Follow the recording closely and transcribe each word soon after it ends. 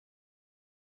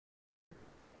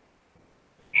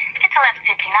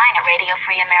at Radio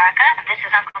Free America. This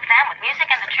is Uncle Sam with music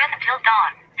and the truth until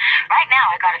dawn. Right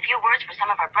now, I got a few words for some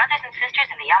of our brothers and sisters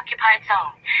in the occupied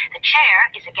zone. The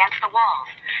chair is against the walls.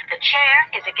 The chair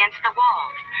is against the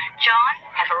walls. John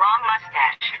has a long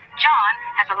mustache. John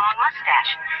has a long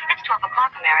mustache. It's 12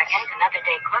 o'clock, Americans, another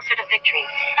day closer to victory.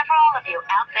 And for all of you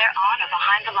out there on or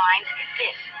behind the lines,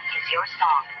 this is your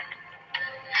song.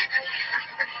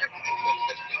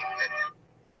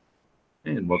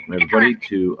 And welcome everybody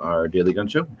to our Daily Gun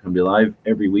Show. We're going to be live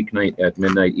every weeknight at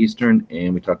midnight Eastern,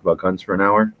 and we talk about guns for an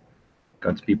hour.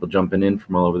 Guns people jumping in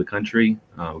from all over the country.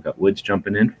 We've got Woods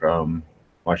jumping in from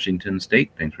Washington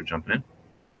State. Thanks for jumping in.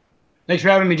 Thanks for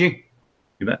having me, G.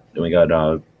 You bet. Then we got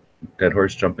Dead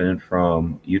Horse jumping in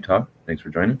from Utah. Thanks for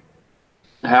joining.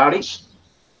 Howdy.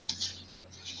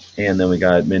 And then we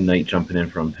got Midnight jumping in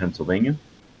from Pennsylvania.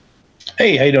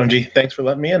 Hey, how you doing, G? Thanks for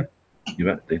letting me in. You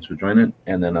bet. Thanks for joining.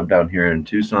 And then I'm down here in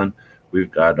Tucson. We've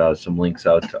got some links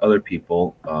out to other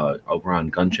people over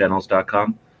on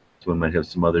gunchannels.com. So we might have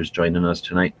some others joining us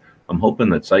tonight. I'm hoping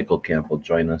that Cycle Camp will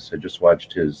join us. I just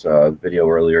watched his video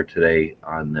earlier today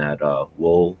on that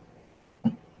Wool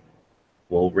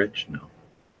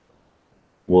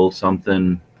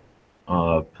something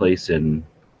place in,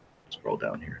 scroll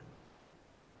down here,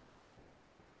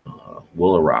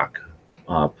 Woolaroc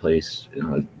place,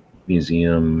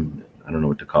 museum, I don't know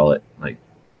what to call it, like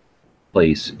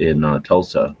place in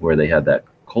Tulsa where they had that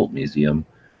Colt museum,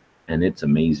 and it's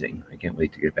amazing. I can't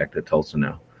wait to get back to Tulsa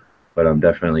now, but I'm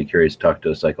definitely curious to talk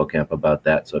to a Cycle Camp about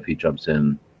that. So if he jumps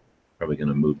in, probably going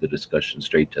to move the discussion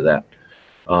straight to that.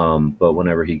 But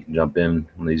whenever he can jump in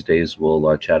one of these days,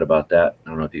 we'll chat about that. I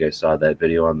don't know if you guys saw that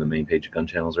video on the main page of Gun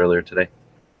Channels earlier today.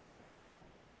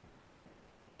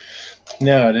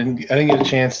 No, I didn't get a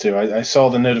chance to. I saw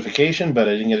the notification, but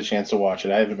I didn't get a chance to watch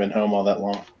it. I haven't been home all that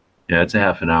long. Yeah, it's a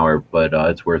half an hour, but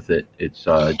it's worth it. It's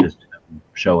just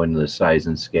showing the size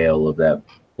and scale of that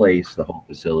place, the whole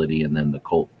facility, and then the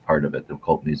Colt part of it, the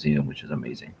Colt Museum, which is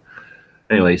amazing.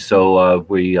 Anyway, so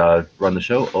we run the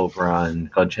show over on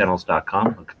gunchannels.com,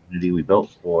 a community we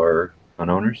built for gun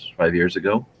owners 5 years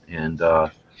ago, and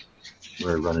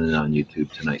we're running it on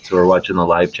YouTube tonight. So we're watching the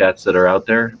live chats that are out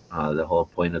there. The whole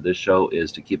point of this show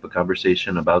is to keep a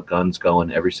conversation about guns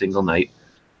going every single night.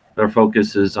 Our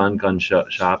focus is on gun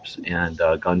shops and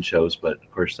gun shows, but of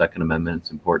course, Second Amendment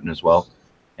is important as well.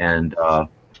 And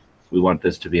we want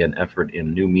this to be an effort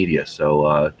in new media.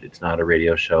 So it's not a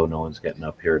radio show. No one's getting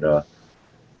up here to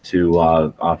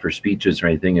offer speeches or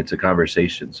anything. It's a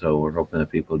conversation. So we're hoping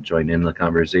that people join in the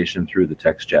conversation through the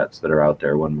text chats that are out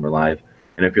there when we're live.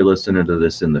 And if you're listening to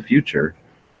this in the future,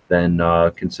 then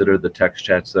consider the text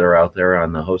chats that are out there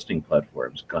on the hosting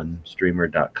platforms,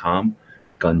 gunstreamer.com,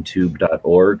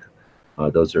 guntube.org.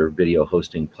 Those are video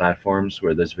hosting platforms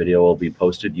where this video will be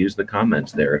posted. Use the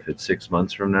comments there. If it's 6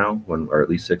 months from now, or at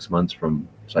least 6 months from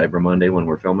Cyber Monday when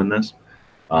we're filming this,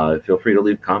 feel free to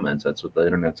leave comments. That's what the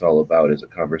internet's all about, is a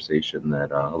conversation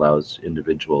that allows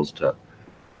individuals to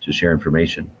share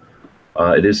information.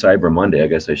 It is Cyber Monday. I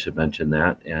guess I should mention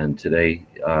that. And today,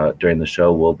 during the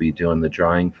show, we'll be doing the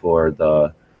drawing for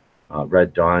the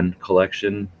Red Dawn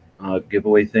collection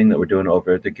giveaway thing that we're doing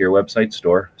over at the Gear website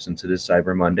store. Since it is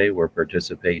Cyber Monday, we're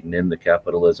participating in the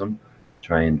capitalism,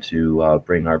 trying to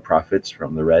bring our profits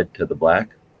from the red to the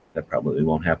black. That probably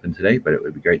won't happen today, but it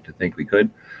would be great to think we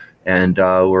could. And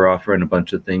we're offering a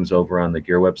bunch of things over on the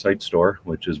Gear website store,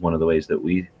 which is one of the ways that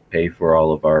we pay for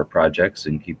all of our projects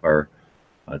and keep our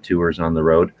tours on the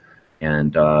road.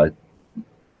 And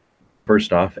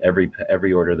first off,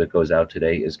 every order that goes out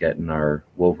today is getting our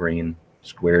Wolverine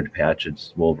squared patch.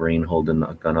 It's Wolverine holding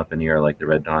a gun up in the air like the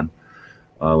Red Dawn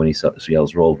when he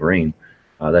yells Wolverine.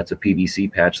 That's a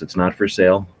PVC patch that's not for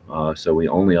sale. So we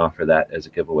only offer that as a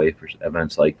giveaway for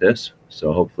events like this.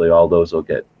 So hopefully all those will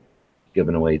get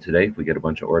given away today if we get a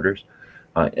bunch of orders.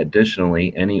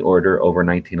 Additionally, any order over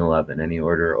 $19.11, any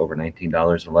order over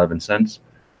 $19.11,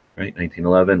 right?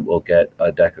 $19.11 will get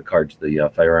a deck of cards, the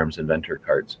Firearms Inventor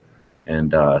cards.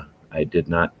 And I did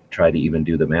not try to even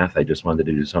do the math. I just wanted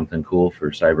to do something cool for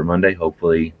Cyber Monday.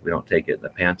 Hopefully we don't take it in the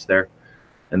pants there.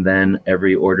 And then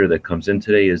every order that comes in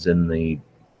today is in the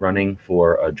running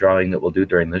for a drawing that we'll do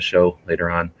during this show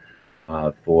later on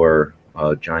for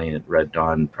a giant Red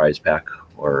Dawn prize pack,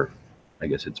 or I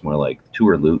guess it's more like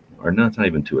tour loot, or no, it's not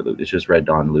even tour loot. It's just Red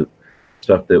Dawn loot,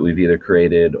 stuff that we've either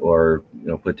created or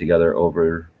put together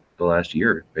over the last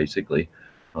year, basically,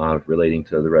 relating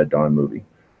to the Red Dawn movie.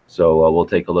 So we'll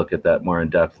take a look at that more in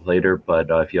depth later. But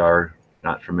if you are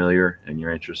not familiar and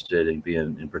you're interested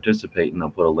in participating, I'll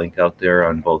put a link out there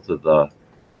on both of the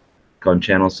Gun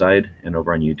Channel side and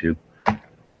over on YouTube.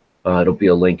 It'll be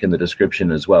a link in the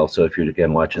description as well. So if you're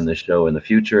again watching this show in the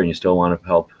future and you still want to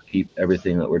help keep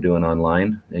everything that we're doing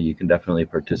online, you can definitely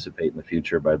participate in the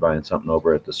future by buying something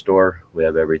over at the store. We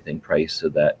have everything priced so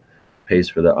that pays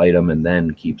for the item and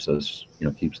then keeps us,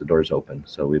 keeps the doors open.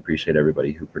 So we appreciate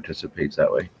everybody who participates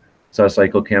that way. Saw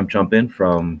Cycle Camp jump in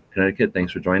from Connecticut.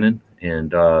 Thanks for joining.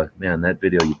 And man, that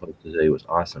video you posted today was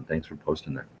awesome. Thanks for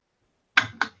posting that.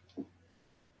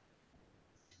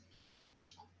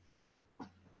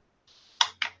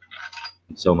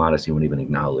 So modest, you wouldn't even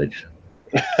acknowledge.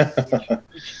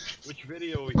 Which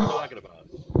video are we talking about?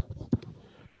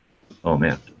 Oh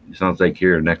man, it sounds like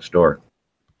you're next door.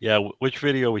 Yeah, which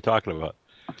video are we talking about?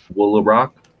 Willow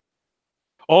Rock?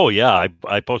 Oh yeah,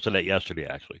 I posted that yesterday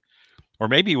actually, or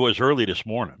maybe it was early this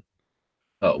morning.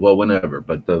 Oh well, whenever.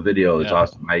 But the video is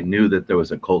awesome. I knew that there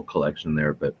was a cult collection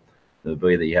there, but the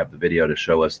way that you have the video to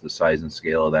show us the size and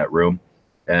scale of that room,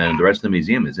 and the rest of the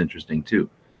museum is interesting too.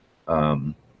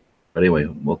 But anyway,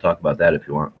 we'll talk about that if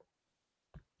you want.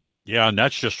 Yeah, and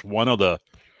that's just one of the.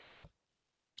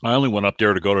 I only went up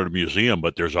there to go to the museum,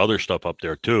 but there's other stuff up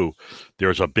there too.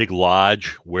 There's a big lodge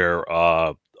where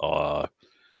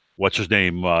what's his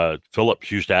name?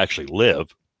 Phillips used to actually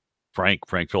live. Frank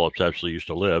Phillips actually used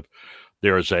to live.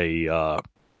 There's a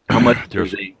how much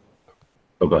there's a.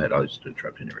 Oh, go ahead. I was just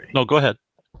interrupting you. No, go ahead.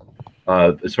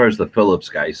 As far as the Phillips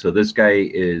guy, so this guy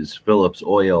is Phillips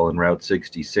Oil and Route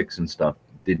 66 and stuff.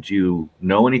 Did you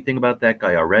know anything about that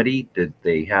guy already? Did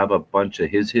they have a bunch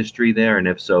of his history there? And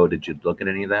if so, did you look at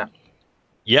any of that?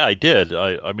 Yeah, I did.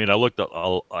 I mean, I looked at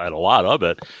a lot of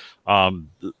it.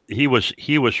 He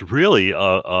was really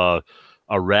a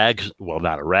rags, well,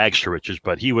 not a rags to riches,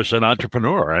 but he was an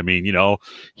entrepreneur. I mean,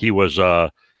 he was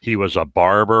a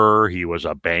barber, he was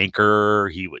a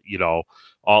banker,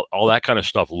 all that kind of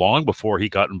stuff long before he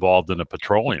got involved in the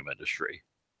petroleum industry.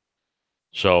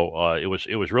 So it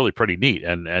was really pretty neat,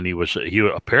 and he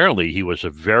apparently was a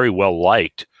very well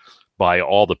liked by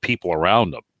all the people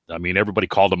around him. I mean, everybody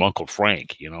called him Uncle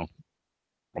Frank, and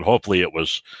hopefully it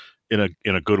was in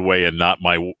a good way and not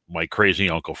my crazy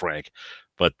Uncle Frank,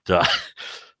 but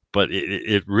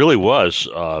it really was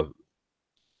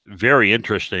very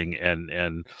interesting,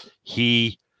 and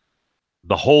the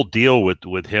whole deal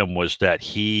with him was that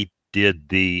he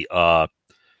did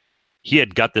he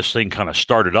had got this thing kind of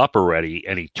started up already,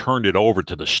 and he turned it over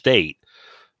to the state.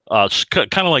 It's kind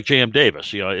of like J.M.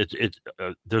 Davis.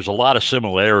 There's a lot of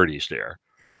similarities there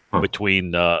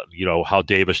between how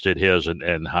Davis did his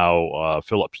and how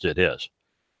Phillips did his.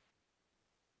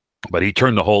 But he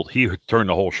turned the whole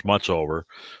schmutz over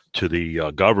to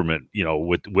the government,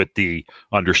 with the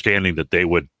understanding that they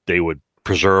would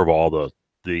preserve all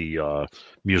the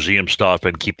museum stuff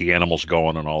and keep the animals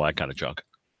going and all that kind of junk.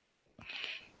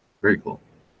 Very cool.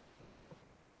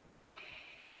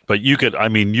 But you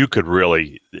could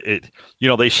really,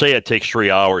 they say it takes 3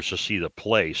 hours to see the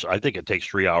place. I think it takes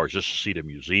 3 hours just to see the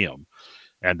museum.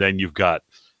 And then you've got,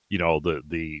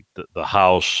 the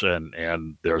house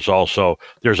and there's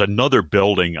another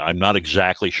building. I'm not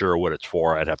exactly sure what it's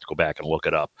for. I'd have to go back and look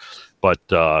it up. But,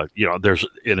 there's,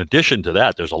 in addition to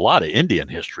that, there's a lot of Indian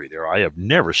history there. I have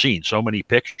never seen so many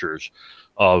pictures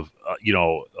of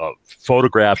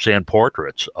photographs and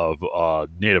portraits of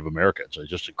Native Americans. It's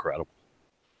just incredible.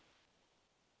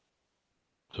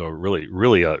 So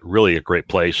really a great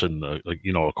place. And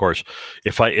of course,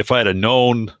 if I'd have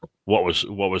known what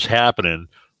was happening,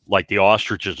 like the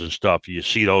ostriches and stuff, you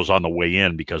see those on the way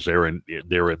in because they're in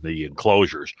the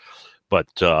enclosures. But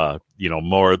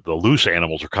more the loose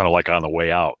animals are kind of like on the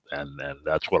way out, and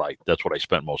that's what I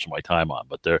spent most of my time on.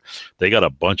 But they got a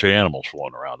bunch of animals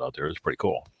floating around out there. It's pretty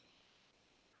cool.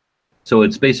 So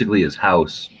it's basically his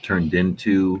house turned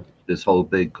into this whole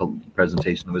big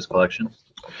presentation of his collection.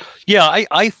 Yeah,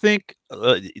 I think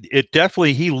it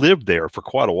definitely. He lived there for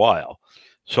quite a while,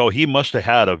 so he must have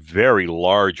had a very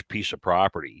large piece of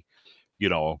property,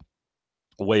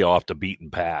 way off the beaten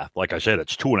path. Like I said,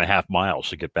 it's 2.5 miles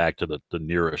to get back to the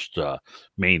nearest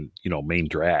main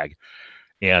drag,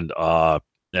 and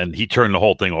he turned the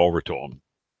whole thing over to him.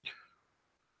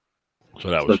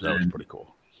 So that was pretty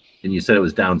cool. And you said it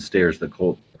was downstairs, the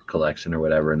Colt collection or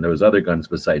whatever, and there was other guns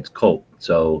besides Colt.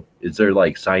 So is there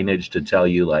like signage to tell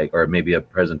you, or maybe a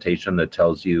presentation that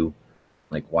tells you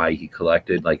like why he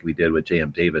collected, like we did with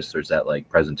J.M. Davis? There's that like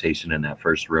presentation in that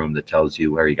first room that tells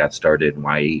you where he got started and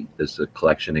why this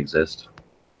collection exists.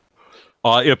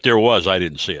 If there was, I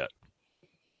didn't see it.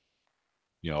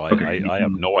 Okay. I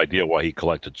have no idea why he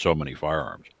collected so many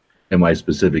firearms. And why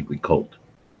specifically Colt?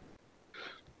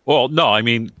 Well, no, I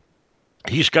mean,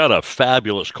 he's got a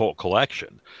fabulous Colt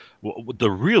collection. Well, the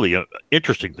really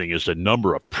interesting thing is the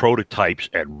number of prototypes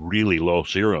and really low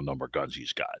serial number guns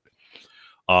he's got.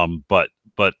 But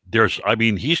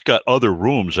he's got other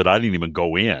rooms that I didn't even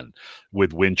go in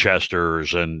with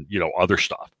Winchesters and other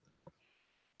stuff.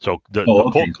 So the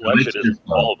Colt collection is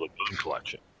all of the gun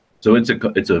collection. So it's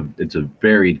a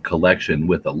varied collection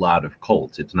with a lot of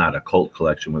Colts. It's not a Colt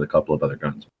collection with a couple of other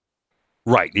guns.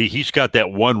 Right. He's got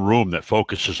that one room that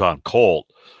focuses on Colt,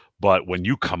 but when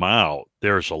you come out,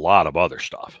 there's a lot of other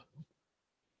stuff.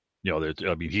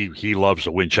 He loves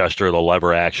the Winchester, the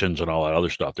lever actions, and all that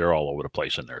other stuff. They're all over the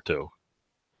place in there too.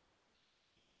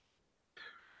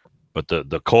 But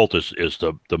the Colt is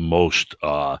the most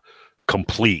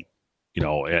complete.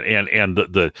 And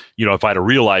the if I'd have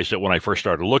realized it when I first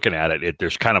started looking at it,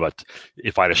 there's kind of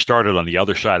if I'd have started on the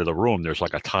other side of the room, there's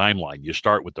like a timeline. You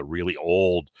start with the really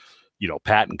old,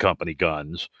 patent company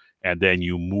guns, and then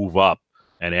you move up.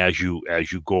 And as you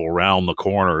go around the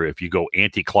corner, if you go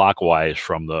anti-clockwise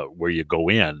from where you go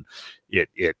in,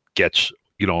 it gets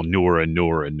newer and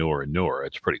newer and newer and newer.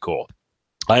 It's pretty cool.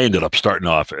 I ended up starting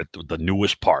off at the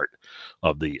newest part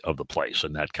of the place,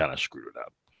 and that kind of screwed it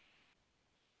up.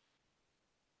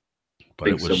 But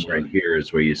I think somewhere here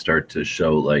is where you start to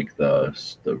show like the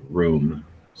room.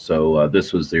 So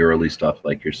this was the early stuff,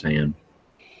 like you're saying,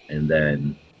 and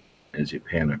then as you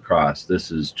pan across,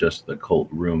 this is just the Colt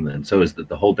room. Then, so is that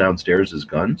the whole downstairs is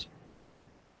guns?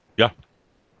 Yeah.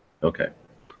 Okay.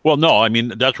 Well, no, I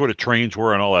mean that's where the trains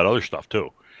were and all that other stuff too.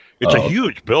 It's a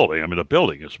huge building. I mean, the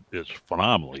building is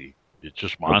phenomenally. It's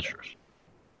just monstrous. Okay.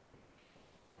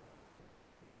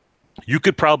 You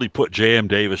could probably put J.M.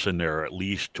 Davis in there at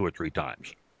least 2 or 3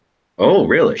 times. Oh,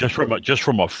 really? Just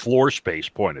from a floor space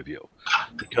point of view,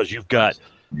 because you've got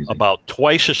about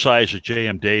twice the size of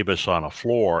J.M. Davis on a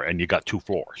floor, and you got 2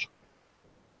 floors.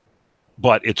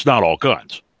 But it's not all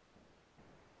guns.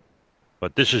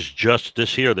 But this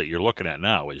here that you're looking at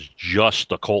now is just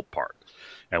the Colt part,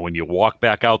 and when you walk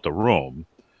back out the room,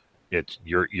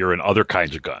 you're in other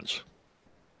kinds of guns.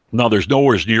 No, there's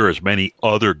nowhere near as many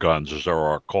other guns as there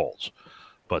are Colts,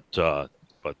 but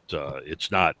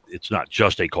it's not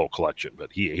just a Colt collection.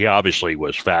 But he obviously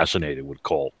was fascinated with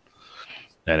Colt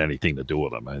and anything to do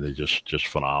with them. They're just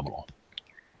phenomenal.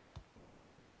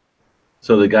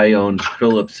 So the guy owned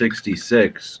Phillips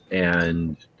 66,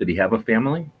 and did he have a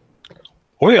family?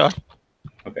 Oh yeah.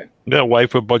 Okay. Yeah,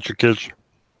 wife, a bunch of kids,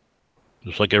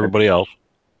 just like everybody else.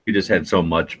 He just had so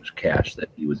much cash that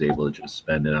he was able to just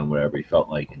spend it on whatever he felt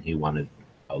like, and he wanted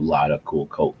a lot of cool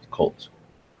Colts.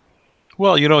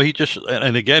 Well, he just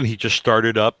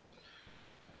started up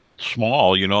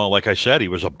small. Like I said, he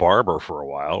was a barber for a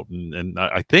while, and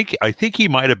I think he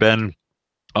might have been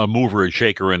a mover and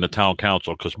shaker in the town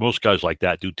council, because most guys like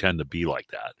that do tend to be like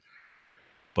that.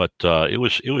 But it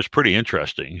was pretty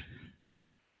interesting.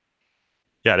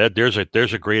 Yeah, there's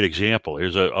a great example.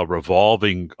 Here's a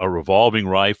revolving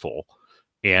rifle,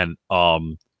 and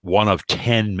one of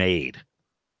 10 made.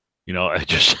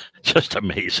 Just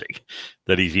amazing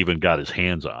that he's even got his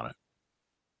hands on it.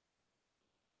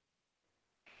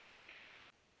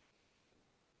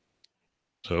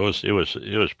 So it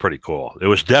was pretty cool. It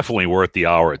was definitely worth the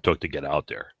hour it took to get out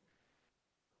there.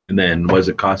 And then, what does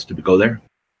it cost to go there?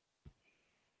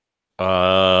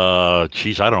 I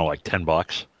don't know, like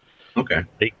 $10. Okay.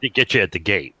 They get you at the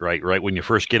gate, right? Right when you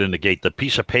first get in the gate, the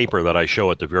piece of paper that I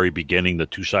show at the very beginning, the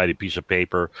 2-sided piece of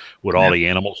paper with all the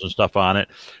animals and stuff on it,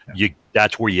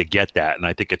 that's where you get that, and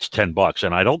I think it's $10.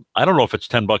 And I don't know if it's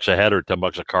 $10 a head or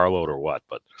 $10 a carload or what,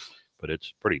 but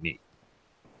it's pretty neat.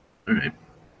 All right.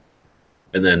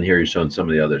 And then here you're showing some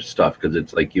of the other stuff, because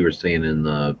it's like you were saying in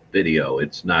the video,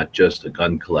 it's not just a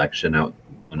gun collection out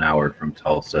 1 hour from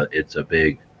Tulsa. It's a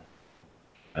big,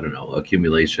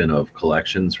 accumulation of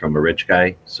collections from a rich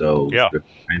guy. So there's all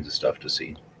kinds of stuff to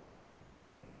see.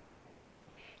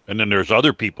 And then there's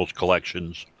other people's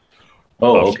collections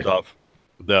stuff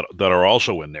that are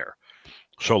also in there.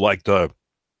 So like the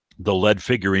lead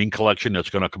figurine collection that's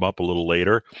going to come up a little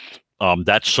later,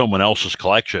 that's someone else's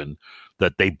collection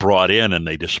that they brought in, and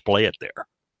they display it there.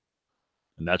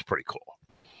 And that's pretty cool.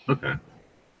 Okay.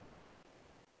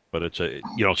 But it's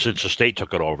since the state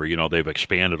took it over, they've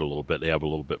expanded a little bit. They have a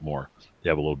little bit more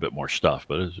stuff,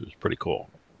 but it's pretty cool.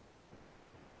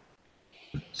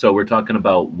 So we're talking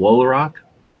about Woolaroc,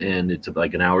 and it's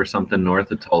like an hour something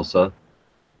north of Tulsa.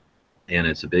 And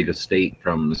it's a big estate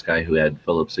from this guy who had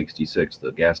Phillips 66,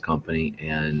 the gas company,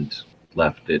 and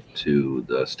left it to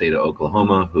the state of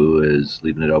Oklahoma, who is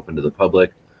leaving it open to the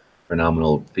public for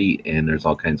nominal fee. And there's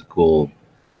all kinds of cool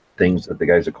things that the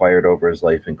guy's acquired over his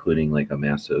life, including like a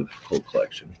massive Colt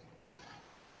collection.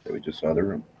 So we just saw the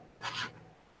room.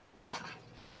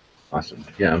 Awesome.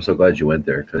 Yeah, I'm so glad you went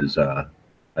there because I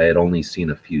had only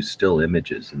seen a few still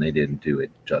images and they didn't do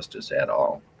it justice at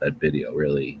all. That video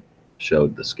really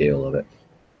showed the scale of it.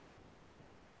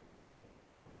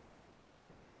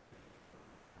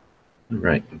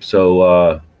 Right. So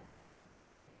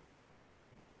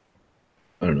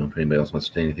I don't know if anybody else wants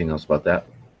to say anything else about that.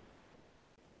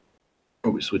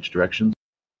 Or we switch directions.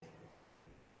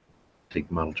 Take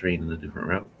the model train in a different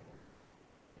route.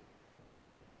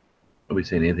 Nobody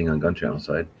saying anything on Gun Channel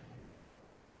side.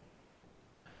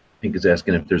 Pink is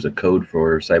asking if there's a code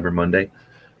for Cyber Monday.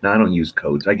 No, I don't use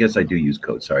codes. I guess I do use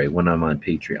codes, sorry, when I'm on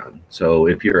Patreon. So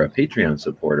if you're a Patreon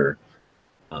supporter,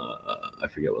 I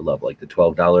forget what level, like the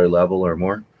 $12 level or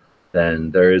more,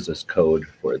 then there is this code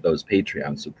for those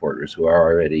Patreon supporters who are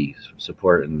already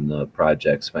supporting the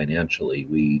projects financially.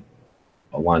 We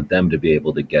want them to be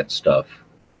able to get stuff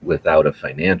without a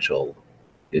financial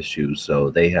issue.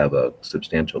 So they have a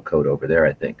substantial code over there,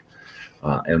 I think.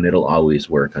 And it'll always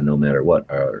work on no matter what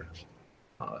our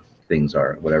things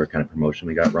are, whatever kind of promotion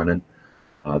we got running.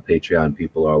 Patreon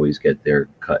people always get their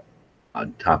cut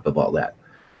on top of all that.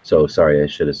 So sorry, I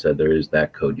should have said there is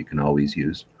that code you can always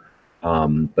use.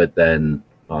 But then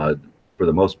for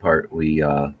the most part, we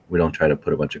don't try to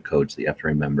put a bunch of codes that you have to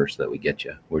remember so that we get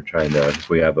you. We're trying to, if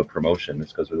we have a promotion,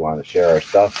 it's because we want to share our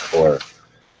stuff or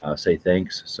say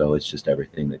thanks. So it's just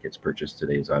everything that gets purchased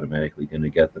today is automatically going to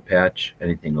get the patch.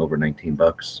 Anything over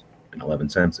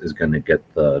 $19.11 is going to get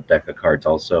the deck of cards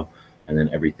also. And then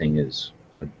everything is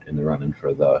in the running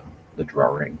for the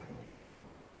drawing.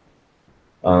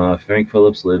 Frank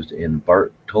Phillips lived in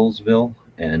Bartlesville,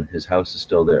 and his house is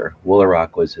still there.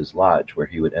 Woolaroc was his lodge, where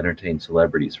he would entertain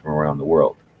celebrities from around the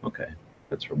world. Okay,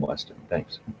 that's from Weston.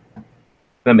 Thanks.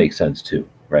 That makes sense too,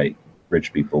 right?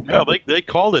 Rich people. Yeah, they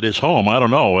called it his home. I don't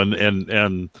know,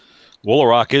 and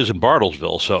Woolaroc is in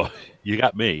Bartlesville, so you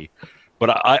got me. But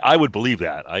I would believe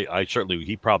that. I certainly,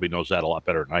 he probably knows that a lot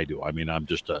better than I do. I mean, I'm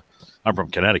from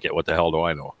Connecticut. What the hell do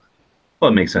I know? Well,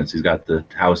 it makes sense. He's got the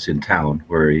house in town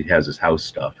where he has his house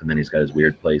stuff, and then he's got his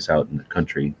weird place out in the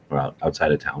country or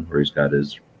outside of town where he's got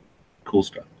his cool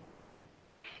stuff.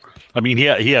 I mean, he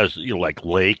has like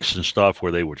lakes and stuff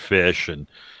where they would fish, and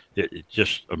it's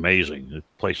just amazing. The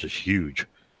place is huge.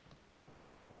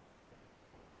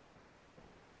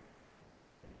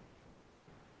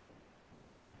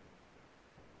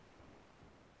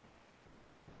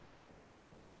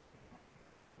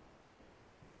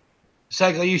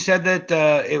 Cycle, you said that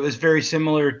it was very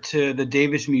similar to the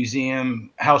Davis Museum.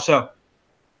 How so?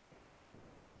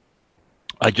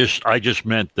 I just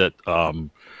meant that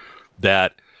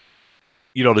that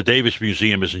the Davis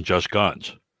Museum isn't just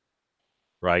guns,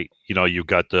 right? You've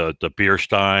got the beer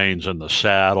steins and the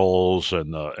saddles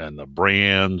and the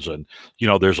brands, and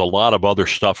there's a lot of other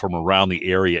stuff from around the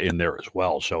area in there as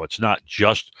well. So it's not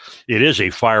just, it is a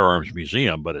firearms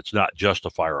museum, but it's not just a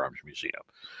firearms museum.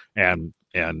 And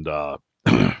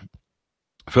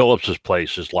Phillips's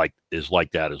place is like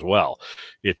that as well.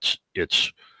 It's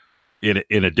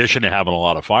in addition to having a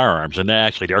lot of firearms, and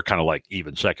they're kind of like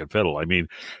even second fiddle. I mean,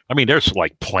 there's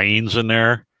like planes in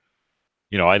there.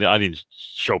 I didn't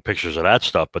show pictures of that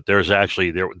stuff, but there's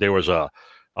actually there was a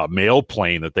mail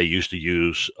plane that they used to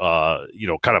use,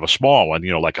 kind of a small one,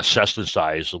 like a Cessna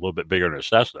size, a little bit bigger than a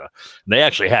Cessna. And they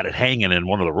actually had it hanging in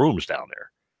one of the rooms down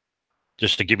there,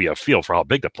 just to give you a feel for how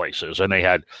big the place is. And they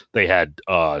had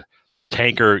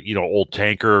tanker, old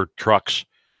tanker trucks,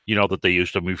 that they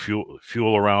used to move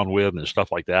fuel around with and stuff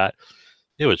like that.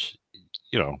 It was,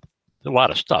 a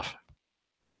lot of stuff.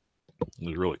 It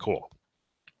was really cool.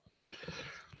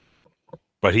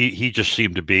 But he just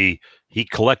seemed to be, he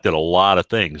collected a lot of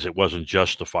things. It wasn't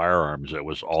just the firearms. It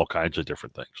was all kinds of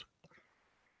different things.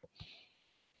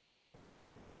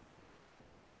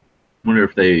 I wonder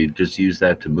if they just used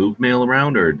that to move mail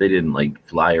around, or they didn't like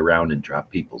fly around and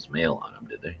drop people's mail on them,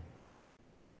 did they?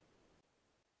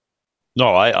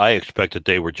 No, I expected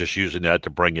they were just using that to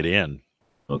bring it in.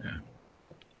 Okay.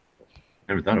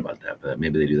 Never thought about that, but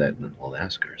maybe they do that in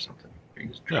Alaska or something.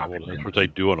 Yeah, well, that's what they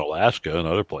do in Alaska and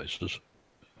other places.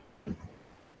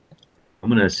 I'm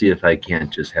going to see if I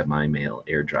can't just have my mail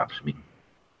airdropped to me.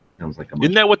 Sounds like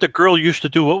Isn't that what the girl used to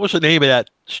do? What was the name of that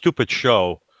stupid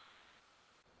show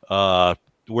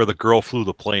where the girl flew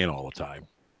the plane all the time?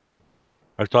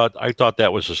 I thought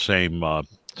that was the same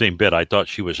bit. I thought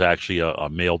she was actually a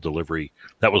mail delivery.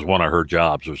 That was one of her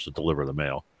jobs, was to deliver the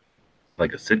mail.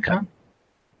 Like a sitcom?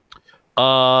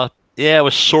 Yeah, it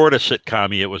was sort of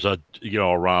sitcom-y. It was a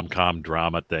rom-com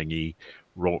drama thing. He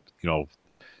wrote,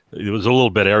 it was a little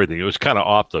bit of everything. It was kind of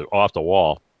off the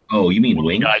wall. Oh, you mean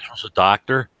Wings? The guy was a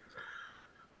doctor.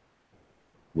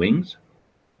 Wings?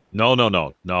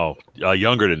 No.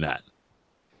 Younger than that.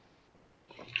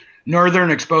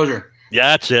 Northern Exposure. Yeah,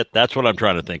 that's it. That's what I'm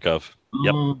trying to think of.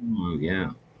 Yep. Oh, yeah.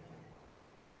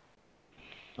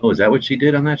 Oh, is that what she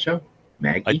did on that show?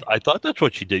 Maggie? I thought that's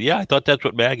what she did. Yeah, I thought that's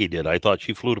what Maggie did. I thought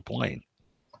she flew the plane.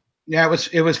 Yeah,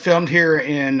 it was filmed here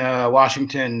in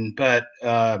Washington, but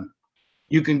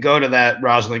you can go to that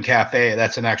Rosalind Cafe.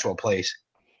 That's an actual place,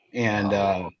 and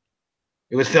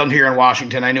it was filmed here in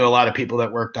Washington. I knew a lot of people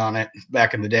that worked on it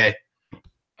back in the day.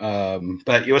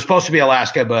 But it was supposed to be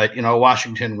Alaska, but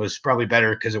Washington was probably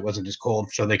better because it wasn't as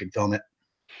cold, so they could film it.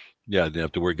 Yeah, they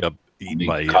have to worry about eaten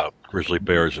by grizzly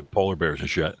bears and polar bears and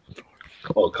shit.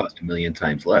 Well, it cost 1,000,000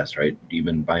 times less, right?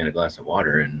 Even buying a glass of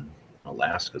water in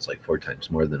Alaska is like 4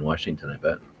 times more than Washington, I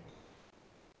bet.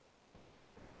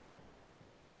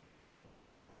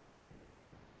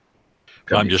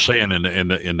 I'm just saying, in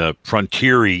the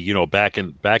frontiery, back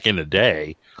in the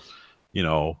day,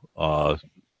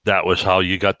 that was how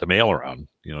you got the mail around.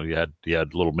 You had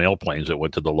little mail planes that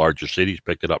went to the larger cities,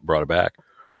 picked it up, brought it back.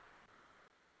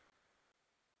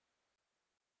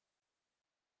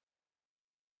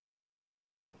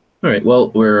 All right. Well,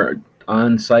 we're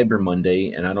on Cyber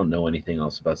Monday, and I don't know anything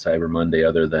else about Cyber Monday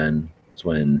other than it's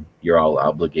when you're all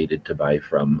obligated to buy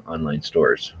from online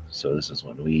stores. So this is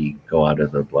when we go out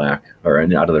of the black, or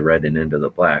out of the red and into the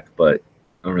black. But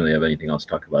I don't really have anything else to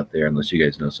talk about there unless you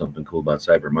guys know something cool about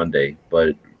Cyber Monday.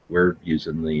 But we're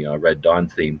using the Red Dawn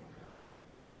theme.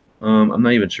 I'm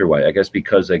not even sure why. I guess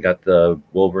because I got the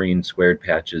Wolverine squared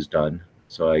patches done.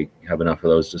 So I have enough of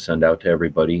those to send out to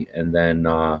everybody. And then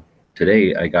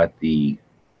today I got the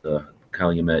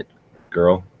Calumet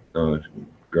girl, the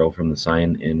girl from the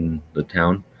sign in the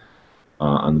town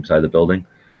on the side of the building.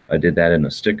 I did that in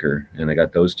a sticker, and I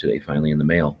got those today finally in the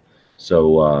mail.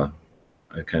 So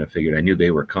I kind of figured, I knew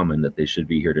they were coming, that they should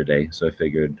be here today. So I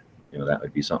figured, that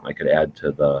would be something I could add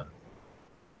to the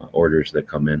orders that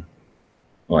come in.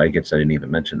 Well, I guess I didn't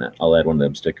even mention that. I'll add one of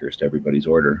them stickers to everybody's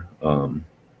order.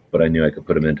 But I knew I could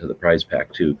put them into the prize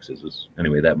pack too, because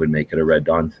anyway, that would make it a Red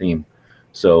Dawn theme.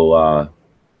 So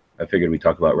I figured we'd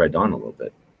talk about Red Dawn a little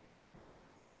bit.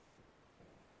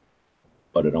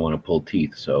 But I don't want to pull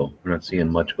teeth, so we're not seeing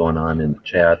much going on in the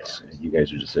chats. You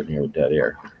guys are just sitting here with dead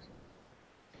air.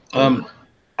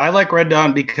 I like Red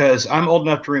Dawn because I'm old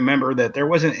enough to remember that there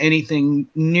wasn't anything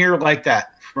near like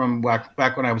that from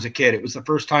back when I was a kid. It was the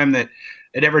first time that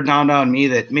it ever dawned on me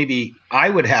that maybe I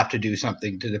would have to do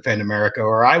something to defend America,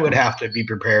 or I would have to be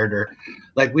prepared, or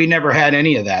like we never had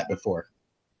any of that before.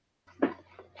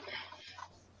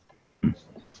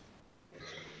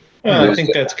 Well, I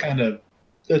think that's kind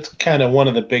of one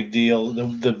of the big deal.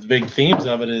 The big themes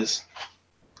of it is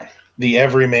the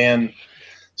everyman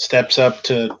steps up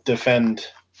to defend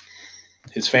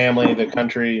his family, the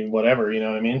country, whatever. You know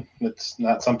what I mean? It's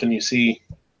not something you see,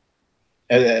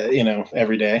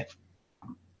 every day,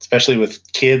 especially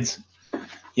with kids,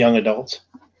 young adults.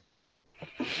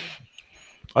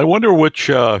 I wonder which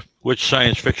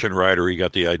science fiction writer he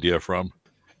got the idea from.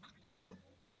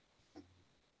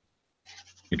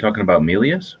 You're talking about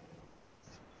Milius?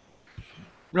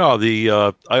 No,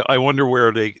 I wonder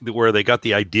where they got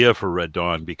the idea for Red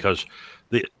Dawn, because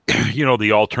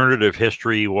the alternative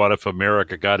history, what if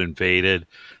America got invaded,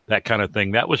 that kind of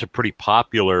thing. That was a pretty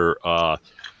popular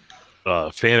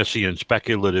fantasy and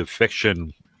speculative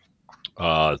fiction,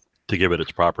 to give it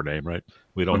its proper name, right?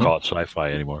 We don't call it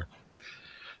sci-fi anymore.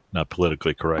 Not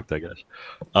politically correct, I guess.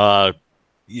 A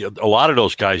lot of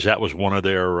those guys, that was one of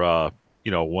their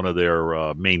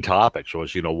main topics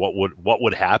was, what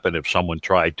would happen if someone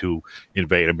tried to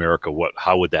invade America?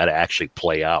 How would that actually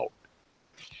play out?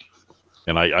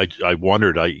 And I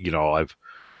wondered,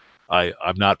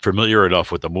 I'm not familiar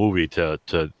enough with the movie to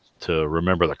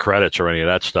remember the credits or any of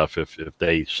that stuff. If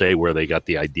they say where they got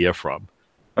the idea from.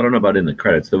 I don't know about in the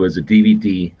credits. There was a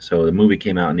DVD. So the movie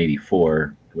came out in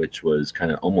 '84, which was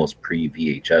kind of almost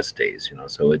pre-VHS days,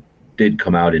 so it did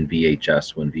come out in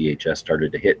VHS when VHS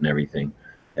started to hit and everything.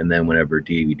 And then whenever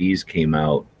DVDs came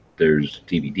out, there's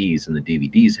DVDs, and the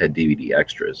DVDs had DVD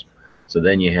extras. So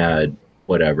then you had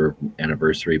whatever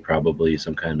anniversary, probably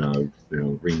some kind of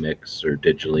remix or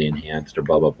digitally enhanced or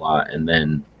blah blah blah, and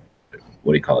then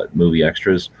movie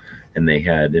extras, and they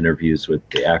had interviews with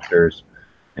the actors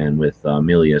and with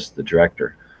Milius, the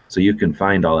director. So you can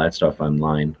find all that stuff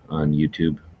online on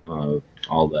YouTube.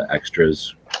 All the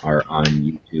extras are on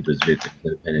YouTube as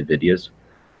independent videos.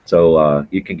 So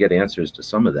you can get answers to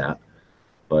some of that.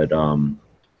 But that,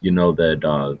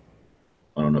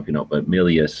 I don't know if you know, but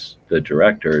Milius, the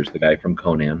director, is the guy from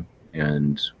Conan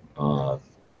and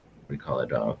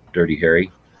Dirty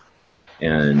Harry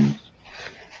and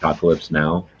Apocalypse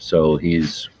Now. So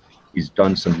he's he's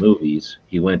done some movies.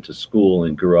 He went to school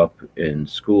and grew up in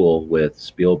school with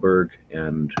Spielberg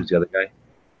and who's the other guy?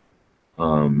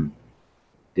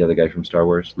 The other guy from Star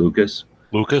Wars, Lucas.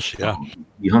 Lucas, yeah.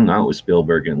 He hung out with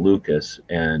Spielberg and Lucas,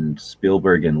 and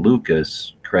Spielberg and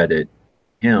Lucas credit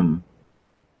him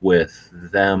with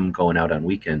them going out on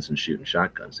weekends and shooting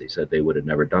shotguns. They said they would have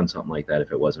never done something like that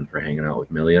if it wasn't for hanging out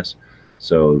with Milius.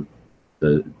 So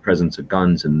the presence of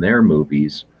guns in their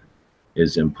movies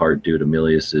is in part due to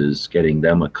Milius's getting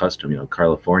them accustomed. You know,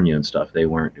 California and stuff, they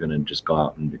weren't going to just go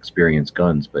out and experience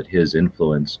guns, but his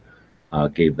influence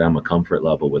gave them a comfort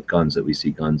level with guns that we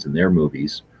see guns in their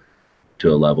movies to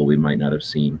a level we might not have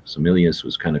seen. So Milius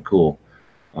was kind of cool.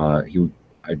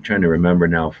 I'm trying to remember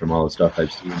now from all the stuff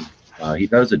I've seen. He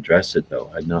does address it though.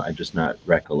 I'm just not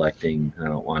recollecting. I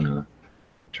don't want to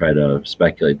try to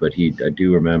speculate, but I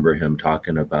do remember him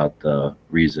talking about the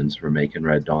reasons for making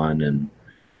Red Dawn, and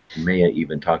he may have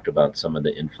even talked about some of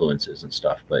the influences and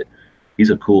stuff. But he's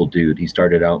a cool dude. He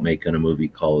started out making a movie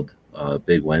called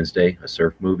Big Wednesday, a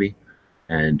surf movie,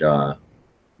 and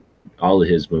all of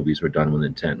his movies were done with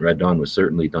intent. Red Dawn was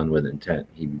certainly done with intent.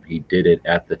 He did it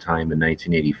at the time in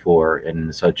 1984 and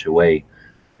in such a way,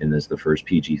 and as the first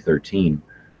PG-13,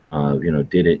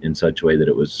 did it in such a way that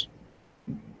it was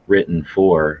written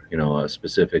for, a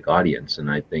specific audience. And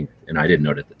I think, and I didn't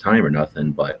know it at the time or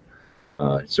nothing, but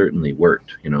it certainly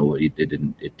worked.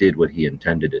 It did what he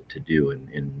intended it to do,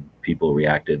 and people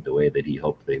reacted the way that he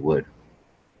hoped they would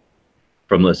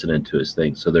from listening to his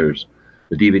thing. So there's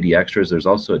the DVD extras. There's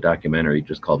also a documentary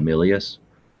just called Milius,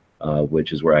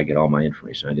 which is where I get all my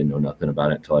information. I didn't know nothing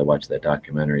about it until I watched that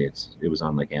documentary. It was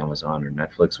on like Amazon or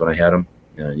Netflix when I had them.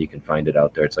 You can find it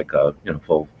out there. It's like a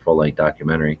full length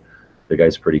documentary. The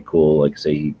guy's pretty cool. Like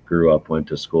say he grew up, went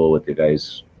to school with the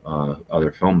guy's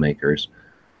other filmmakers,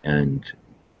 and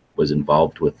was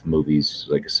involved with movies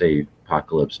like I say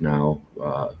Apocalypse Now,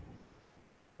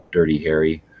 Dirty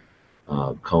Harry,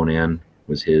 Conan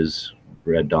was his,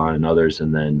 Red Dawn and others,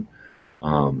 and then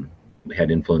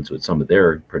had influence with some of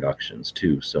their productions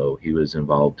too. So he was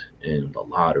involved in a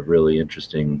lot of really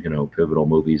interesting, pivotal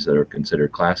movies that are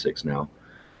considered classics now.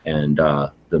 And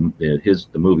the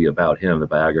movie about him, the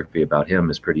biography about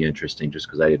him, is pretty interesting, just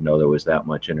because I didn't know there was that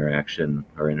much interaction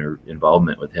or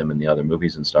involvement with him in the other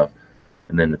movies and stuff.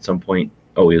 And then at some point,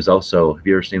 he was also. Have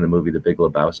you ever seen the movie The Big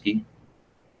Lebowski?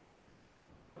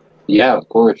 Yeah, of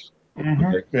course. Mm-hmm.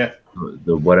 Okay. Yeah.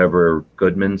 The whatever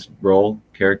Goodman's role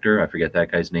character, I forget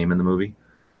that guy's name in the movie,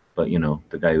 but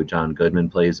the guy who John Goodman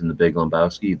plays in The Big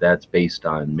Lebowski, that's based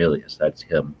on Milius. That's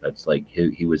him. That's like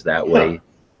he was that way,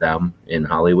 them in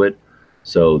Hollywood.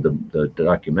 So the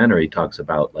documentary talks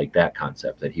about like that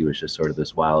concept, that he was just sort of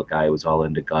this wild guy who was all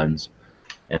into guns,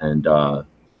 and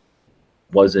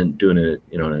wasn't doing it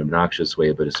in an obnoxious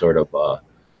way, but it's sort of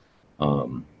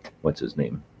what's his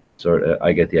name? Sort of,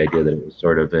 I get the idea that it was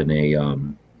sort of in a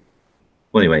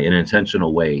an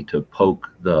intentional way to poke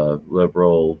the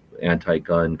liberal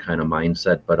anti-gun kind of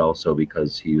mindset, but also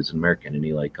because he was an American and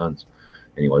he liked guns,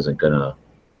 and he wasn't gonna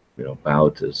bow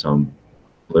to some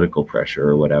political pressure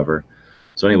or whatever.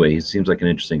 So anyway, he seems like an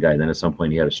interesting guy. Then at some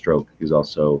point he had a stroke. He's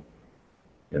also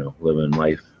living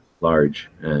life large,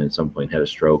 and at some point had a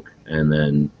stroke, and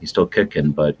then he's still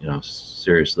kicking, but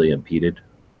seriously impeded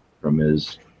from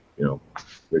his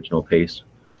original pace.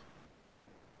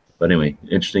 But anyway,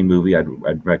 interesting movie.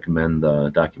 I'd recommend the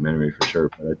documentary for sure.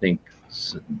 But I think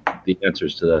the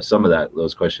answers to some of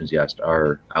those questions you asked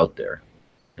are out there,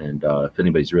 and if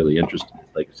anybody's really interested,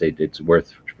 like I say, it's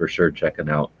worth for sure checking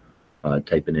out.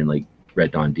 Typing in like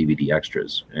Red Dawn DVD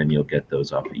extras, and you'll get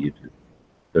those off of YouTube.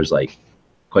 There's like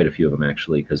quite a few of them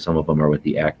actually, because some of them are with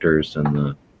the actors and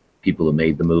the people who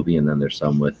made the movie, and then there's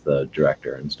some with the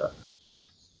director and stuff.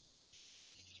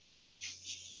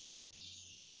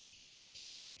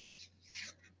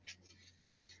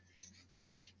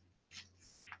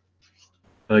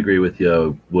 I agree with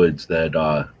you, Woods, that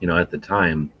at the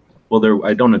time,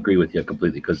 I don't agree with you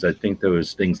completely, because I think there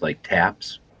was things like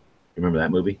Taps. You remember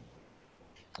that movie?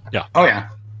 Yeah. Oh yeah.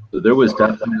 So there was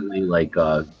definitely like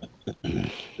there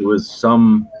was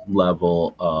some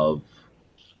level of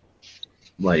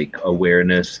like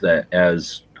awareness that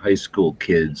as high school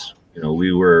kids,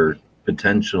 we were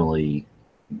potentially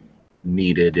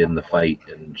needed in the fight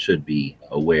and should be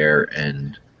aware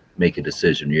and make a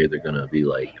decision. You're either going to be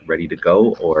like ready to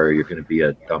go, or you're going to be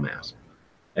a dumbass.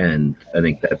 And I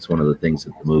think that's one of the things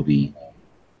that the movie,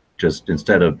 just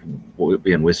instead of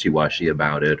being wishy-washy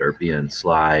about it or being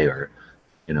sly or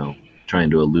trying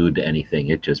to allude to anything,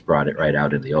 it just brought it right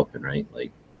out in the open, right?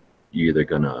 Like, you're either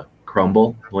going to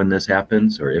crumble when this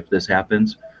happens, or if this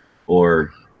happens,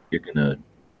 or you're going to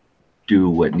do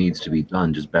what needs to be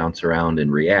done, just bounce around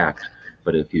and react.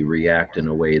 But if you react in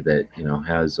a way that,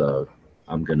 has a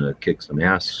I'm going to kick some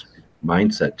ass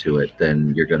mindset to it,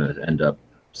 then you're going to end up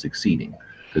succeeding,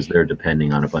 because they're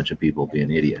depending on a bunch of people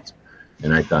being idiots.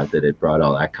 And I thought that it brought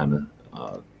all that kind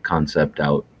of concept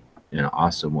out in an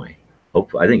awesome way.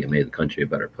 Hopefully, I think it made the country a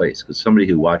better place, because somebody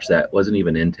who watched that wasn't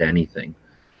even into anything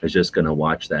is just going to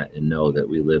watch that and know that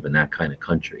we live in that kind of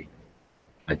country,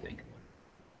 I think.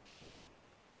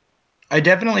 I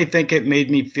definitely think it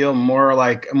made me feel more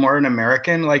an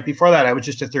American. Like before that, I was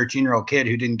just a 13-year-old kid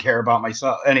who didn't care about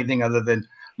myself, anything other than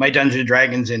my Dungeons and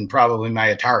Dragons and probably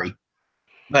my Atari.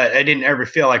 But I didn't ever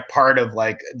feel like part of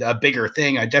like a bigger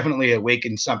thing. I definitely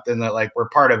awakened something that like we're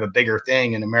part of a bigger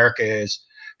thing, and America is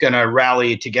going to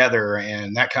rally together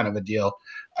and that kind of a deal.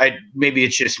 Maybe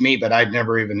it's just me, but I'd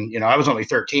never even, I was only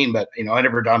 13, but it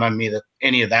never dawned on me that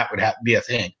any of that would be a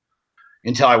thing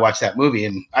until I watched that movie.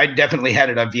 And I definitely had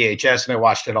it on VHS, and I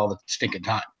watched it all the stinking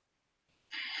time.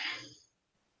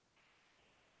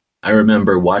 I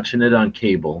remember watching it on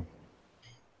cable.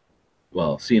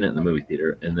 Well, seeing it in the movie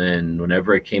theater, and then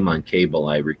whenever it came on cable,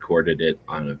 I recorded it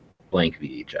on a blank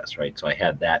VHS, right? So I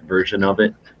had that version of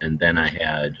it, and then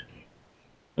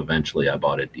eventually I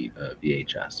bought a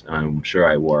VHS, and I'm sure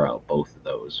I wore out both of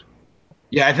those.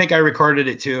 Yeah, I think I recorded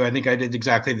it too. I think I did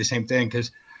exactly the same thing,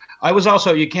 because I was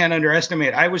also, you can't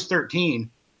underestimate, I was 13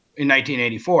 in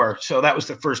 1984, so that was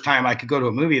the first time I could go to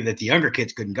a movie that the younger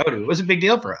kids couldn't go to. It was a big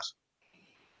deal for us.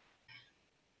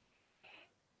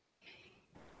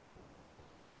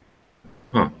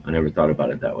 Huh, I never thought about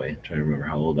it that way. I'm trying to remember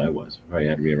how old I was. Probably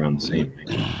had to be around the same.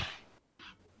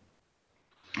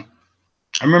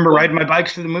 I remember riding my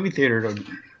bikes to the movie theater.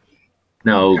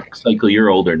 No, Cycle, you're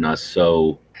older than us,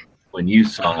 so when you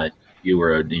saw it, you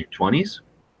were in your 20s?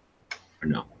 Or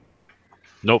no?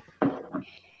 Nope.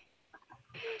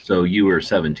 So you were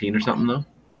 17 or something, though?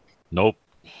 Nope.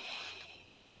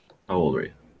 How old were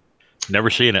you? Never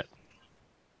seen it.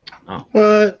 Oh.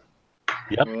 What?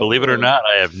 Yep, believe it or not,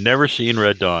 I have never seen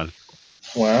Red Dawn.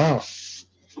 Wow.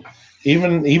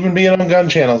 Even being on gun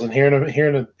channels and hearing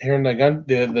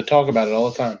the talk about it all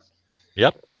the time.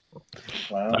 Yep.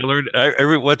 Wow. I learned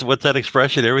what's that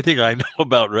expression? Everything I know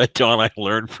about Red Dawn, I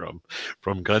learned from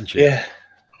gun channels.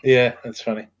 Yeah, that's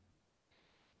funny.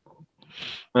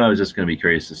 Well, I was just going to be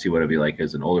curious to see what it'd be like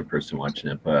as an older person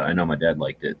watching it, but I know my dad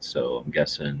liked it, so I'm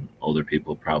guessing older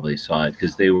people probably saw it,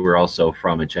 because they were also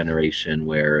from a generation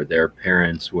where their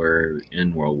parents were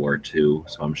in World War II,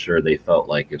 so I'm sure they felt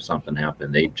like if something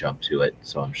happened, they'd jump to it.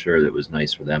 So I'm sure it was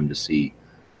nice for them to see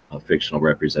a fictional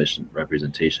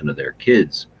representation of their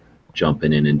kids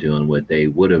jumping in and doing what they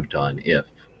would have done if,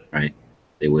 right?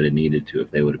 They would have needed to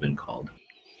if they would have been called.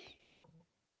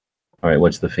 All right,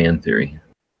 what's the fan theory?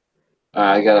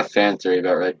 I got a fan theory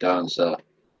about Red Dawn. So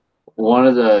one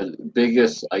of the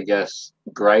biggest, I guess,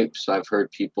 gripes I've heard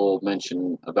people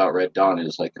mention about Red Dawn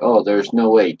is like, oh, there's no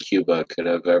way Cuba could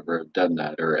have ever done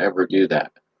that or ever do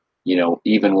that,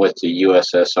 even with the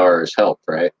USSR's help,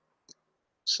 right?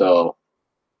 So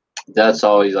that's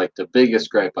always like the biggest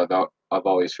gripe I've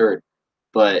always heard.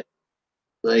 But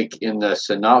like in the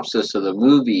synopsis of the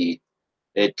movie,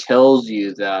 it tells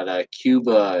you that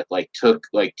Cuba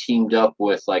teamed up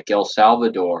with like El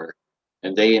Salvador,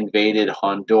 and they invaded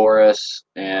Honduras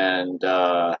and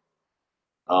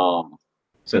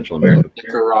Central America,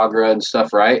 Nicaragua and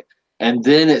stuff, right? And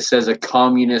then it says a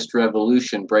communist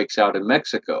revolution breaks out in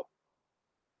Mexico.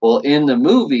 Well, in the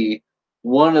movie,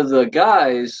 one of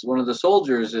the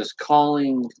soldiers is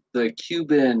calling the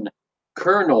Cuban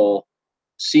colonel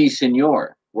 "Si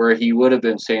Senor," where he would have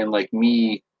been saying like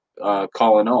 "me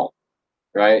colonel,"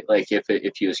 right? Like if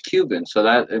he was Cuban, so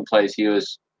that implies he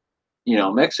was,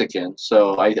 Mexican.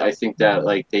 So I think that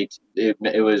like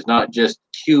it was not just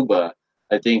Cuba.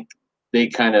 I think they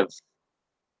kind of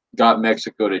got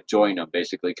Mexico to join them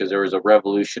basically, because there was a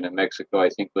revolution in Mexico. I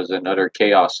think was in utter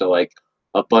chaos. So like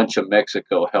a bunch of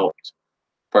Mexico helped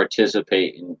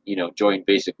participate and join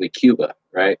basically Cuba,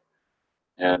 right?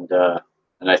 And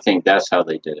I think that's how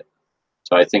they did it.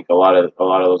 So I think a lot of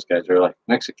those guys are like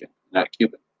Mexican, not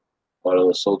Cuban. A lot of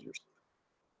those soldiers.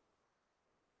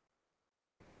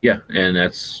 Yeah, and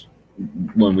that's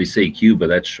when we say Cuba,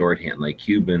 that's shorthand. Like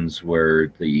Cubans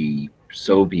were the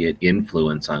Soviet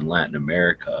influence on Latin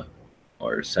America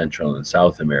or Central and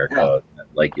South America. Yeah.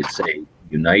 Like you say,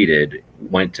 united,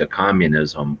 went to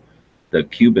communism. The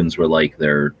Cubans were like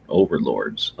their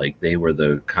overlords. Like they were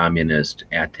the communist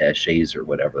attaches or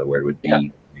whatever the word would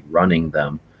be, running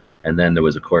them. And then there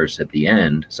was, of course, at the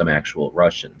end, some actual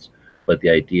Russians. But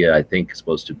the idea, I think, is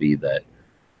supposed to be that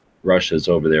Russia's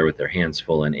over there with their hands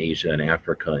full in Asia and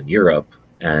Africa and Europe,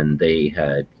 and they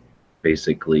had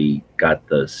basically got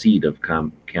the seed of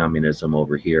communism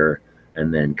over here,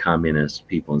 and then communist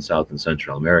people in South and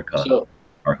Central America So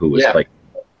are who was yeah, fighting.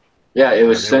 yeah, it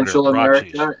was they were their Central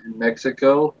proxies. America and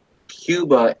Mexico,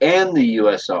 Cuba, and the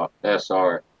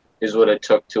USSR is what it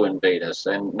took to invade us,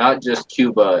 and not just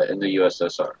Cuba and the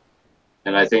USSR.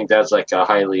 And I think that's like a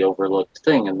highly overlooked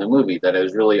thing in the movie, that it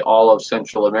was really all of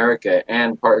Central America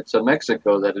and parts of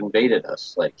Mexico that invaded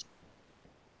us. Like,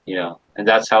 you know, and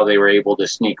that's how they were able to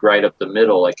sneak right up the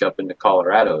middle, like up into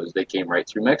Colorado, as they came right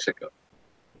through Mexico.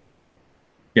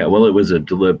 Yeah, well, it was a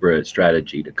deliberate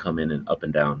strategy to come in and up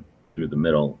and down through the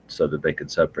middle so that they could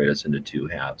separate us into two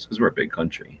halves, because we're a big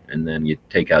country. And then you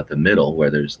take out the middle where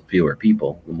there's fewer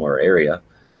people, the more area,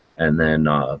 and then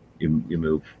you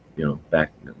move, you know,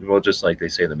 back. Well, just like they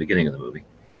say in the beginning of the movie.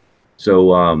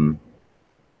 So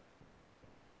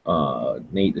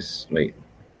Nate, wait.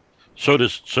 So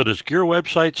does Gear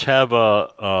Websites have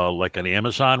a like an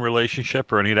Amazon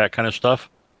relationship or any of that kind of stuff?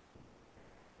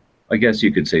 I guess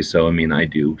you could say so. I mean, I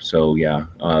do. So yeah,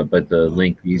 but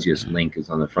the easiest link is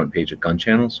on the front page of Gun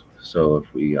Channels. So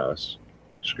if we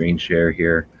screen share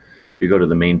here, if you go to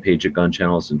the main page of Gun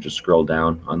Channels and just scroll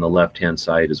down, on the left-hand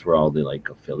side is where all the like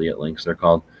affiliate links are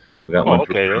called. We got one.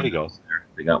 Okay, there you go.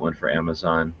 They got one for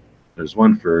Amazon. There's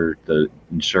one for the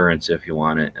insurance if you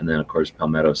want it, and then of course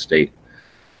Palmetto State.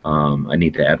 I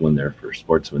need to add one there for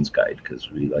Sportsman's Guide because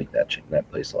we like that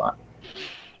place a lot.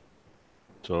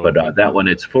 So, But that one,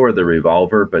 it's for the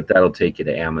revolver, but that'll take you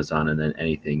to Amazon, and then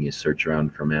anything you search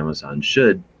around from Amazon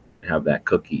should have that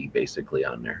cookie basically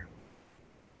on there.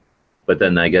 But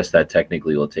then I guess that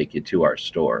technically will take you to our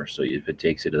store. So if it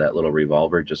takes you to that little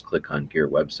revolver, just click on Gear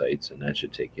Websites, and that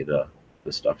should take you to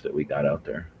the stuff that we got out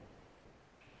there.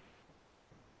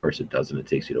 Of course, it doesn't. It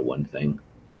takes you to one thing.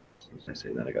 As I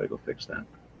say that, I got to go fix that.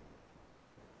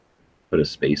 Put a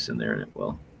space in there, and it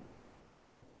will.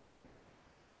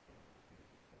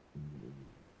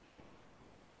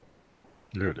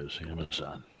 there it is,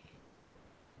 Amazon.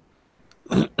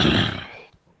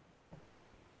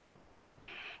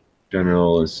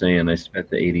 General is saying, I spent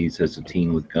the 80s as a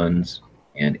teen with guns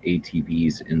and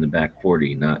ATVs in the back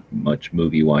 40, not much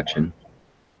movie watching.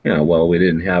 Yeah, well, we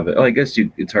didn't have it. Well, I guess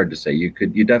it's hard to say.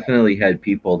 You definitely had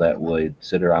people that would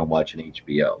sit around watching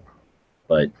HBO,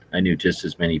 but I knew just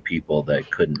as many people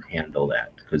that couldn't handle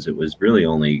that because it was really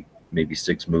only maybe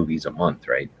 6 movies a month,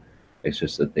 right? It's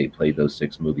just that they played those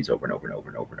 6 movies over and over and over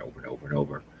and over and over and over and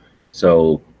over.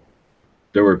 So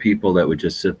there were people that would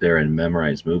just sit there and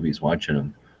memorize movies watching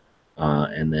them.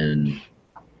 And then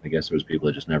I guess there was people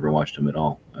that just never watched them at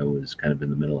all. I was kind of in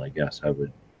the middle, I guess. I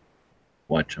would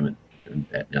watch them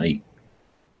at night.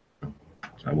 So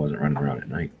I wasn't running around at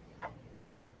night.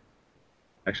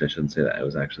 Actually, I shouldn't say that. I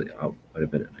was actually out quite a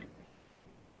bit at night.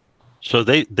 So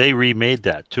they remade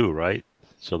that too, right?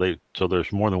 So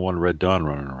there's more than one Red Dawn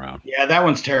running around. Yeah, that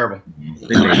one's terrible.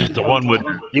 The one with,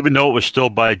 even though it was still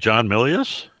by John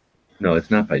Milius? No,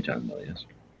 it's not by John Milius.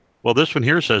 Well, this one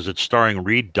here says it's starring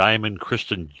Reed Diamond,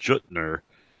 Kristen Jutner,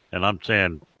 and I'm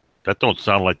saying that don't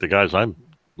sound like the guys I'm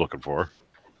looking for.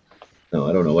 No,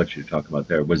 I don't know what you're talking about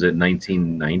there. Was it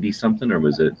 1990 something, or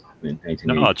was it 1980?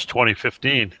 No, it's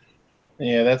 2015.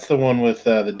 Yeah, that's the one with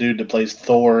the dude that plays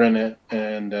Thor in it,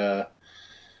 and I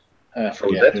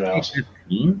forget who else.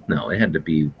 2015? No, it had to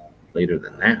be later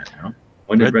than that. No?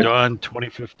 When did Red Dawn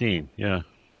 2015. Yeah,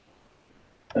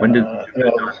 when did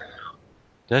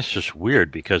that's just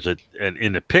weird because it and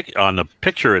in the on the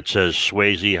picture it says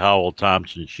Swayze, Howell,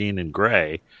 Thompson, Sheen, and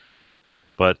Gray,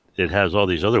 but it has all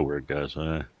these other weird guys.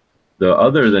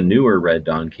 the newer Red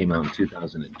Dawn came out in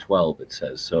 2012? It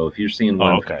says so. If you're seeing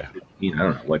one, okay. 15, I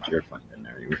don't know what you're finding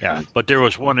there. Yeah, but there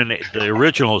was one in the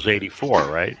original is 84,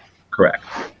 right? Correct.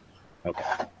 Okay.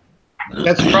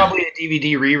 That's probably a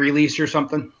DVD re-release or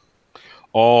something.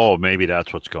 Oh, maybe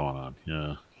that's what's going on.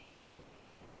 Yeah.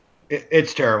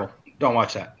 It's terrible. Don't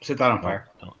watch that. Set that on fire.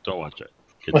 Don't watch it.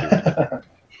 Get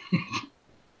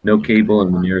No cable,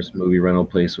 and the nearest movie rental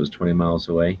place was 20 miles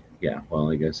away. Yeah,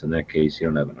 well, I guess in that case, you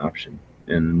don't have an option.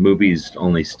 And movies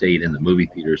only stayed in the movie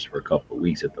theaters for a couple of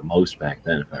weeks at the most back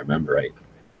then, if I remember right.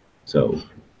 So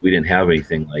we didn't have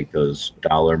anything like those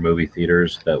dollar movie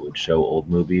theaters that would show old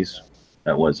movies.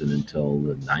 That wasn't until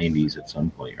the 90s at some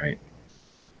point, right?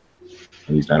 At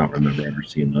least I don't remember ever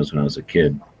seeing those when I was a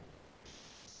kid.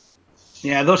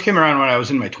 Yeah, those came around when I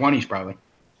was in my 20s, probably.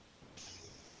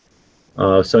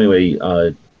 So anyway,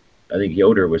 I think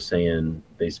Yoder was saying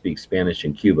they speak Spanish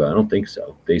in Cuba. I don't think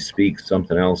so. They speak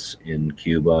something else in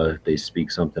Cuba. They speak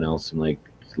something else in like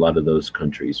a lot of those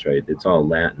countries, right? It's all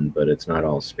Latin, but it's not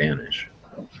all Spanish.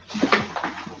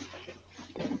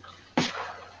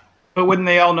 But wouldn't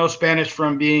they all know Spanish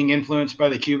from being influenced by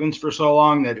the Cubans for so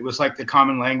long that it was like the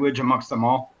common language amongst them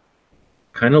all?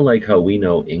 Kind of like how we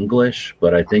know English,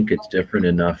 but I think it's different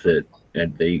enough that,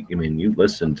 and I mean, you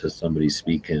listen to somebody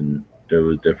speaking, there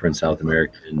was different South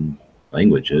American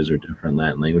languages or different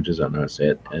Latin languages, I don't know how to say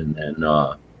it, and then,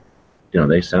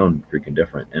 they sound freaking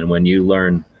different. And when you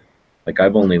learn, like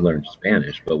I've only learned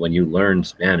Spanish, but when you learn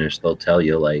Spanish, they'll tell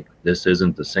you like this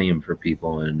isn't the same for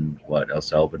people in El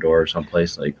Salvador or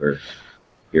someplace like, or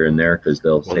here and there, because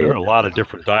they'll Well, say there it. are a lot of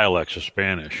different dialects of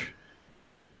Spanish.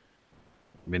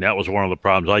 I mean, that was one of the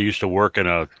problems. I used to work in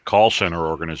a call center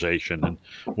organization, and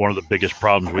one of the biggest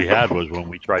problems we had was when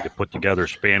we tried to put together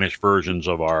Spanish versions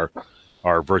of our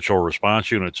virtual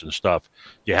response units and stuff.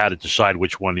 You had to decide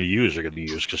which one to use. Are you going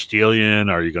to use Castilian?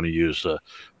 Are you going to use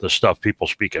the stuff people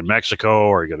speak in Mexico?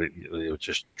 Or are you going to? It would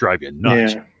just drive you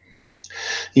nuts.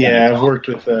 Yeah. I've worked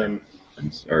with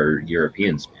or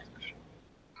European Spanish.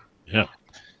 Yeah.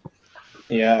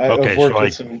 Yeah, I've worked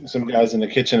with some guys in the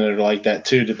kitchen that are like that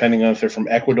too, depending on if they're from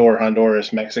Ecuador,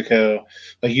 Honduras, Mexico.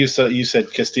 Like you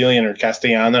said Castilian or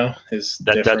Castellano is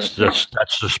different.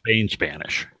 That's the Spain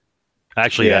Spanish.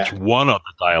 Actually, that's one of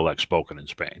the dialects spoken in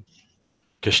Spain.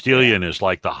 Castilian is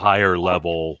like the higher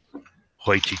level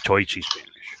hoity-toity Spanish.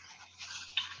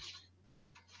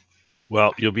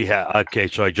 Well, you'll be okay.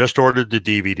 So I just ordered the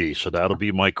DVD, so that'll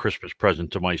be my Christmas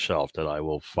present to myself that I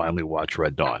will finally watch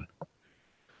Red Dawn.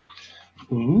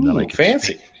 Ooh,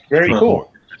 fancy. Very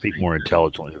cool. Speak more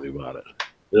intelligently about it.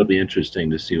 It'll be interesting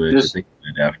to see what you think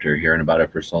of it after hearing about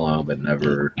it for so long, but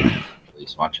never at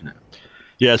least watching it.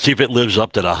 Yeah, see if it lives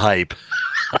up to the hype.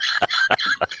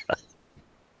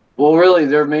 Well, really,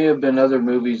 there may have been other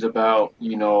movies about,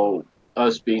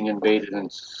 us being invaded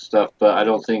and stuff, but I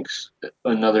don't think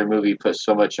another movie put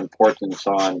so much importance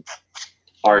on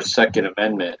our Second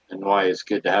Amendment and why it's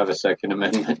good to have a Second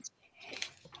Amendment.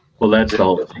 Well, that's the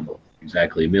whole thing.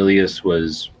 Exactly. Milius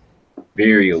was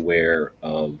very aware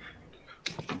of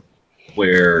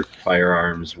where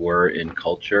firearms were in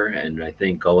culture, and I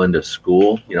think going to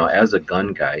school, as a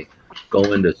gun guy,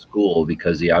 go into school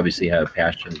because he obviously had a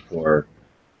passion for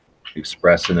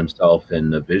expressing himself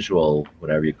in the visual,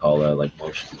 whatever you call it, like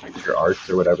motion picture arts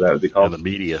or whatever that would be called. The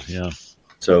media, yeah.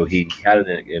 So he had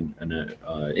an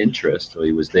interest. So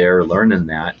he was there learning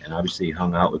that, and obviously he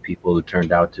hung out with people who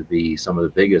turned out to be some of the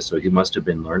biggest. So he must have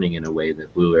been learning in a way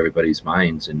that blew everybody's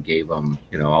minds and gave them,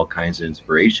 all kinds of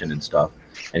inspiration and stuff.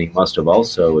 And he must have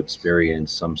also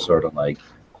experienced some sort of like,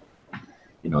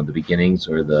 the beginnings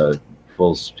or the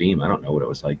full steam, I don't know what it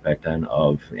was like back then,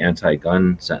 of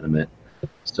anti-gun sentiment.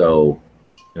 So,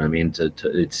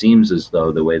 it seems as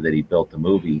though the way that he built the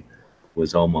movie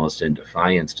was almost in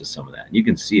defiance to some of that. And you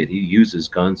can see it. He uses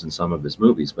guns in some of his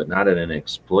movies, but not in an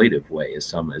exploitive way as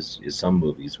some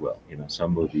movies will.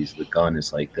 Some movies, the gun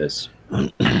is like this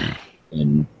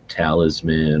in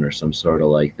talisman or some sort of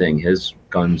like thing. His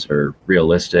guns are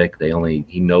realistic.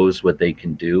 He knows what they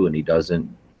can do, and he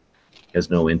has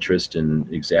no interest in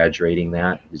exaggerating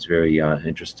that. He's very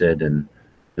interested in,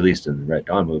 at least in the Red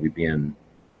Dawn movie, being,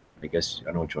 I guess, I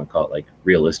don't know what you want to call it, like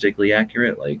realistically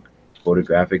accurate, like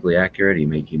photographically accurate. He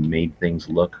made things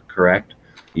look correct.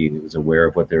 He was aware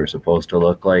of what they were supposed to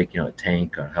look like, a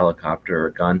tank, a helicopter,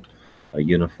 a gun, a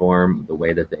uniform, the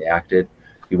way that they acted.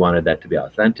 He wanted that to be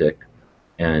authentic.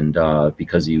 And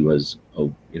because he was,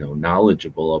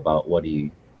 knowledgeable about what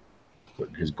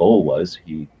his goal was,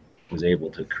 he was able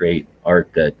to create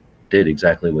art that did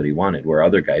exactly what he wanted, where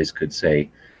other guys could say,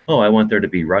 oh, I want there to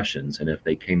be Russians. And if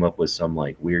they came up with some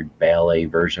like weird ballet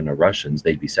version of Russians,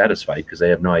 they'd be satisfied because they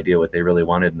have no idea what they really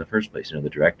wanted in the first place. The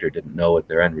director didn't know what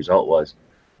their end result was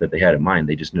that they had in mind.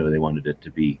 They just knew they wanted it to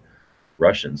be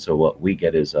Russian. So what we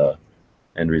get is a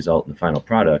end result in the final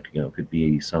product, could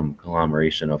be some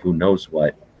conglomeration of who knows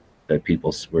what that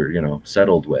people were,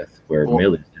 settled with, where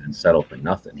Milius didn't settle for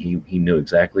nothing. He knew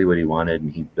exactly what he wanted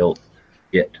and he built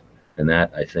it. And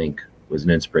that, I think, was an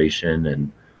inspiration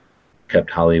and kept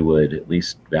Hollywood at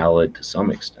least valid to some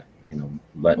extent.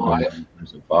 Letting them know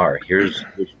there's a bar. Here's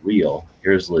real.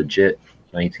 Here's legit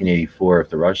 1984 if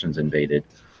the Russians invaded,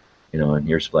 and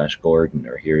here's Flash Gordon,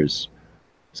 or here's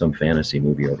some fantasy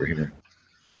movie over here.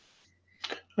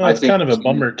 Well, it's kind of a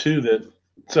bummer too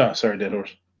that. Sorry, Dead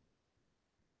Horse.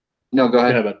 No, go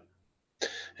ahead. Yeah, but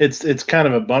it's kind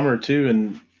of a bummer too.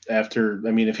 And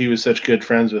if he was such good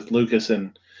friends with Lucas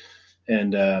and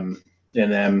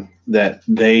them, that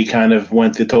they kind of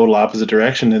went the total opposite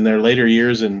direction in their later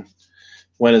years and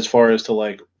went as far as to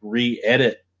like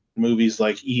re-edit movies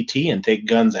like E.T. and take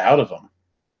guns out of them.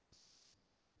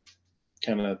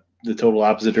 Kind of the total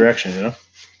opposite direction,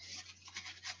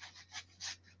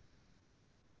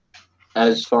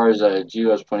 as far as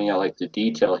Gio was pointing out, like the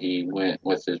detail he went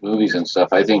with his movies and stuff,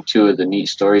 I think two of the neat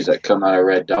stories that come out of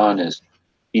Red Dawn is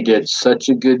he did such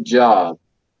a good job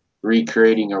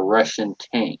recreating a Russian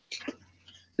tank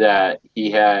that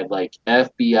he had like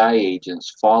FBI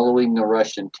agents following the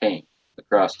Russian tank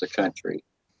across the country.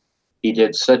 He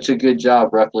did such a good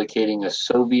job replicating a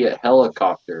Soviet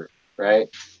helicopter, right?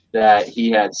 That he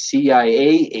had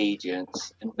CIA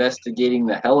agents investigating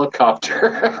the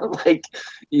helicopter. Like,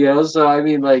 so I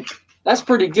mean, like, that's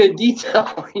pretty good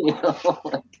detail,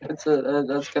 like,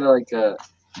 that's kind of like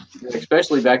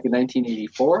especially back in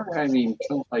 1984. I mean,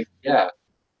 like, yeah,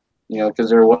 because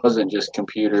there wasn't just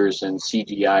computers and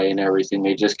CGI and everything.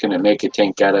 They just couldn't make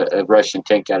a Russian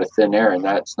tank out of thin air, and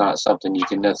that's not something you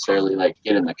can necessarily like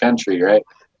get in the country, right?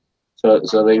 So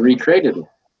they recreated it,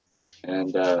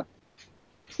 and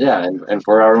yeah, and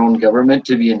for our own government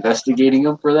to be investigating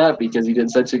him for that because he did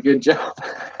such a good job,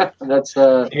 that's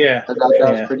Yeah, I thought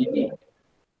that was yeah, pretty neat.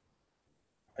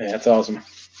 yeah, that's awesome.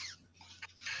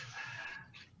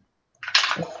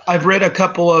 I've read a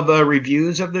couple of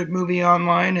reviews of the movie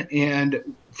online and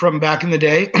from back in the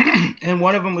day, and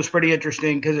one of them was pretty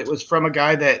interesting because it was from a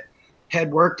guy that had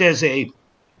worked as a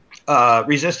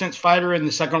resistance fighter in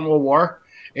the Second World War,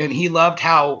 and he loved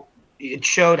how it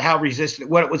showed how resistant,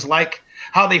 what it was like,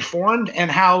 how they formed, and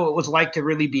how it was like to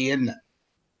really be in them.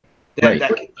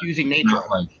 That confusing nature.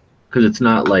 Because it's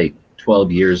not like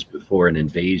 12 years before an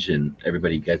invasion,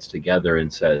 everybody gets together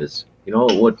and says,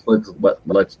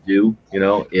 let's do,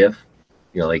 if,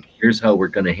 like, here's how we're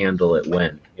going to handle it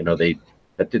when,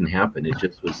 that didn't happen. It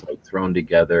just was like thrown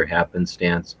together,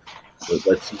 happenstance.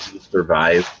 Let's see who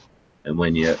survived. And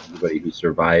when everybody who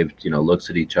survived, looks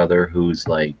at each other, who's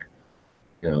like,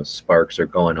 sparks are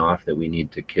going off that we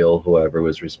need to kill whoever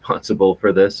was responsible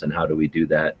for this. And how do we do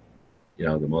that,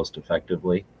 the most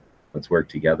effectively? Let's work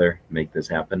together, make this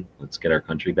happen. Let's get our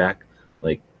country back.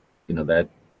 Like,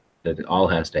 that all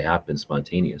has to happen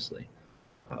spontaneously.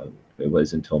 It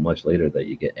wasn't until much later that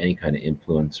you get any kind of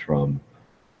influence from,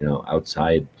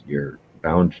 outside your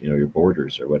your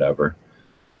borders or whatever.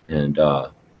 And,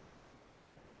 well,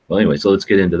 anyway, so let's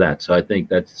get into that. So I think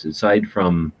that's, aside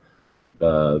from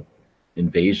the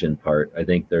invasion part, I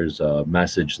think there's a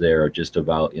message there just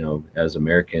about, as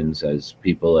Americans, as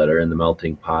people that are in the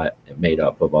melting pot, made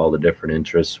up of all the different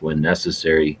interests when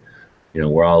necessary,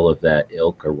 we're all of that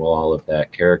ilk, or we're all of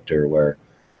that character where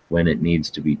when it needs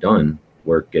to be done,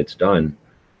 work gets done.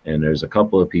 And there's a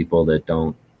couple of people that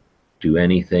don't do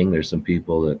anything. There's some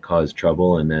people that cause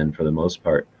trouble. And then for the most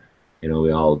part,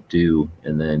 we all do,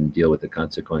 and then deal with the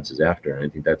consequences after. And I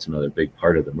think that's another big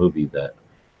part of the movie that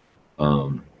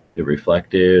it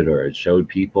reflected, or it showed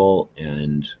people.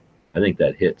 And I think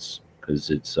that hits because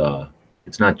it's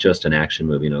not just an action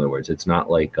movie. In other words, it's not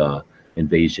like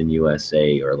Invasion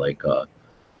USA or like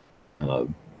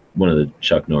one of the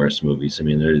Chuck Norris movies. I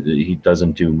mean, he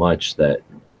doesn't do much that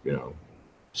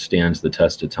stands the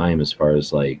test of time as far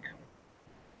as like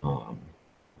I'm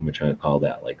trying to call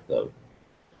that like the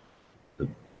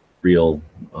real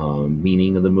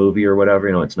meaning of the movie or whatever.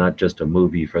 It's not just a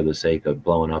movie for the sake of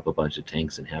blowing up a bunch of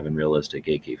tanks and having realistic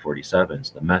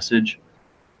AK-47s. The message,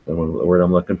 the word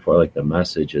I'm looking for, like the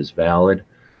message is valid,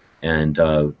 and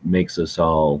makes us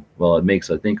all, well, it makes,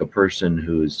 I think, a person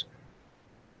who's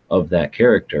of that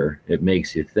character, it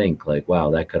makes you think like,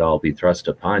 wow, that could all be thrust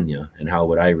upon you, and how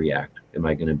would I react? Am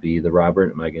I going to be the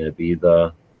Robert? Am I going to be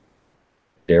the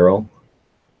Daryl?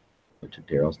 Which of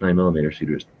Daryl's 9mm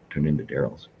shooters turned into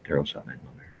Daryl's. Daryl shot 9mm.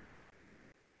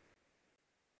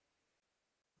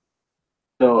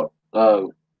 So,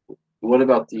 what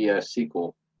about the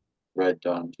sequel, Red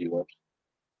Dawn? Do you watch?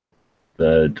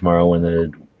 The Tomorrow When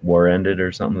the War Ended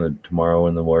or something? The Tomorrow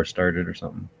When the War Started or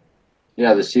something?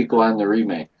 Yeah, the sequel and the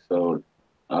remake. So,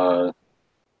 a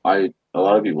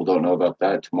lot of people don't know about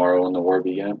that. Tomorrow When the War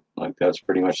Began. Like, that's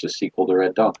pretty much the sequel to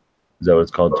Red Dawn. Is that what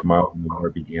it's called? Tomorrow When the War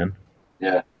Began?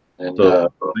 Yeah. And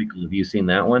so, Michael, have you seen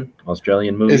that one?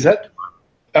 Australian movie? Is that?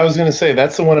 I was gonna say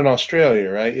that's the one in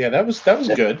Australia, right? Yeah, that was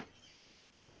good.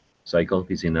 Cycle, have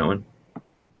you seen that one?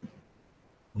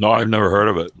 No, I've never heard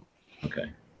of it.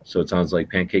 Okay. So it sounds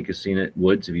like Pancake has seen it.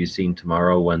 Woods, have you seen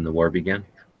Tomorrow When the War Began?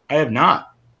 I have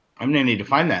not. I'm going to need to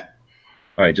find that.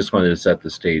 All right, just wanted to set the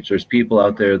stage. There's people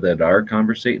out there that are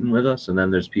conversating with us, and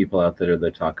then there's people out there that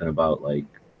are talking about like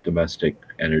domestic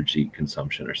energy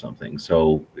consumption or something.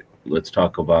 So let's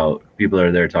talk about people that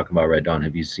are there talking about Red Dawn.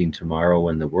 Have you seen Tomorrow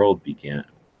When the War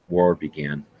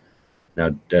Began? Now,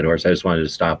 Dead Horse, I just wanted to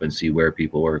stop and see where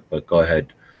people were, but go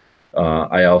ahead.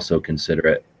 I also consider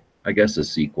it, I guess, a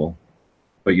sequel.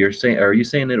 But are you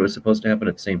saying that it was supposed to happen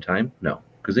at the same time? No,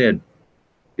 because it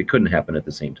couldn't happen at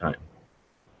the same time.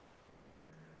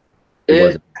 It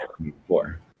wasn't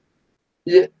before.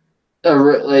 Yeah,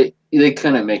 like they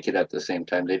couldn't make it at the same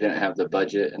time. They didn't have the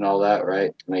budget and all that,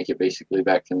 right, to make it basically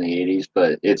back in the 80s.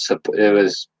 But it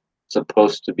was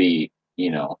supposed to be,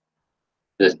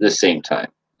 the same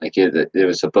time. Like it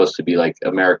was supposed to be like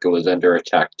America was under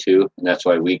attack too, and that's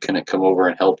why we couldn't come over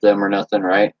and help them or nothing,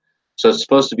 right? So it's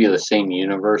supposed to be the same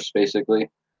universe basically,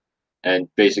 and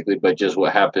basically, but just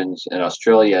what happens in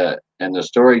Australia, and the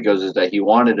story goes is that he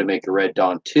wanted to make a Red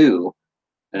Dawn 2,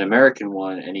 an American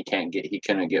one, and he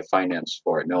couldn't get finance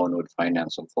for it. No one would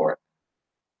finance him for it,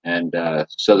 and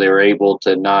so they were able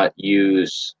to not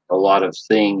use a lot of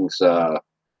things. The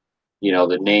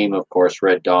name, of course,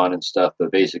 Red Dawn and stuff,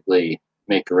 but basically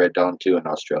make a Red Dawn 2 in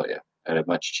Australia at a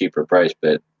much cheaper price,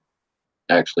 but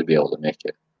actually be able to make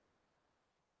it.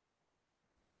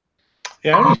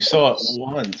 Yeah, I only saw it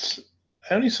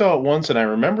once, and I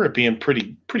remember it being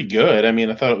pretty good. I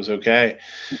mean, I thought it was okay.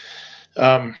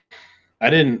 I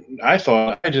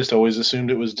just always assumed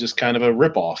it was just kind of a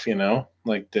ripoff,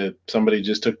 like that somebody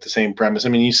just took the same premise. I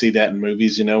mean, you see that in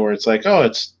movies, where it's like, oh,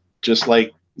 it's just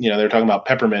like, they're talking about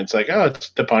Peppermint. It's like, oh, it's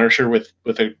the Punisher with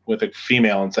a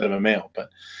female instead of a male. But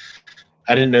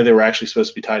I didn't know they were actually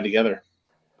supposed to be tied together.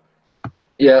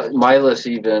 Yeah, Milas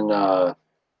even how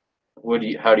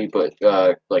do you put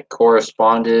like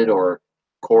corresponded or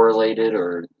correlated,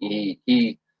 or he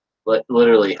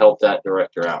literally helped that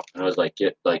director out, and I was like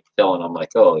telling him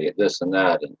like, oh, yeah, this and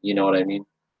that, and you know what I mean.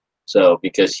 So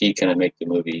because he couldn't make the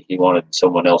movie, he wanted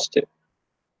someone else to,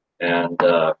 and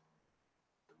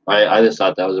I just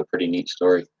thought that was a pretty neat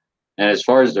story. And as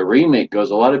far as the remake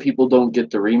goes, a lot of people don't get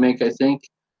the remake, I think,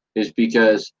 is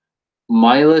because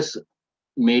Milas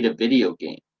made a video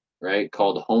game, right,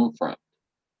 called Homefront,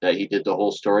 that he did the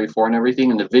whole story for and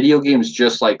everything. And the video game is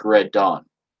just like Red Dawn,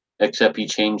 except he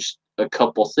changed a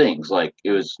couple things. Like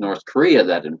it was North Korea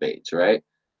that invades, right?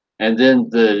 And then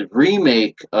the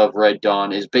remake of Red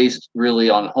Dawn is based really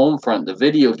on Homefront, the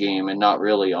video game, and not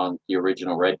really on the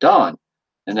original Red Dawn.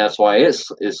 And that's why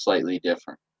it's slightly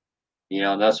different.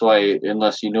 And that's why,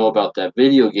 unless you know about that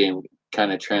video game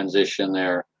kind of transition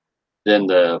there, then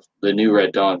the new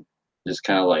Red Dawn is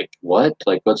kind of like, what?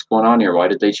 Like, what's going on here? Why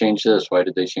did they change this? Why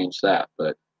did they change that?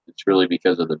 But it's really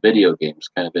because of the video games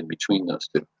kind of in between those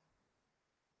two.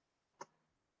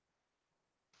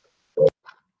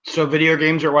 So video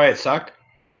games are why it sucked?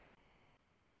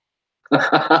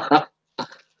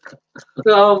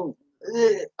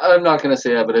 I'm not going to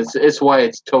say that, but it's why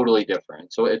it's totally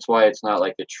different. So it's why it's not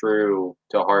like a true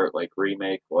to heart like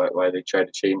remake. Why they try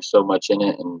to change so much in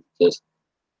it, and just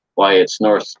why it's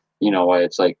why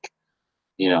it's like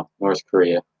North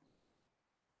Korea.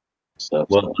 So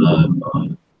well,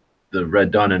 the Red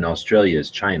Dawn in Australia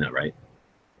is China, right?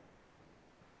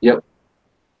 Yep.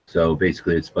 So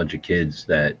basically, it's a bunch of kids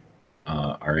that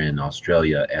are in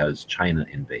Australia as China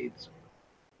invades.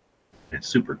 It's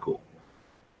super cool.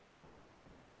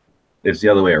 It's the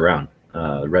other way around.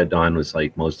 Red Dawn was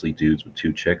like mostly dudes with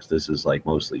 2 chicks. This is like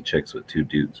mostly chicks with 2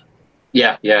 dudes.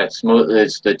 Yeah. It's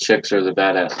the chicks are the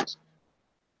badasses.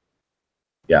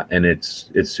 Yeah, and it's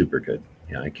super good.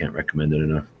 Yeah, I can't recommend it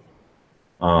enough.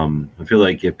 I feel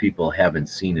like if people haven't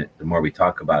seen it, the more we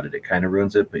talk about it, it kind of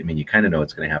ruins it. But I mean, you kind of know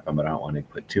what's going to happen, but I don't want to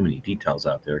put too many details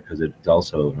out there because it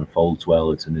also unfolds well.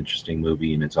 It's an interesting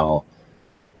movie, and it's all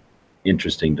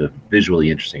visually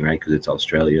interesting, right? Because it's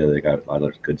Australia. They got a lot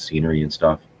of good scenery and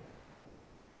stuff.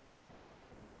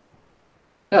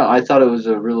 Yeah, I thought it was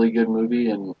a really good movie,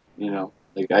 and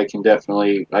like I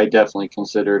definitely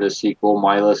consider it a sequel.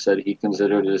 Milas said he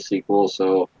considered it a sequel,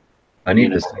 so I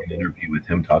need to see an interview with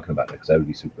him talking about it because that would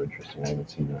be super interesting. I haven't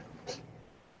seen that.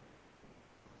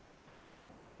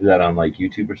 Is that on like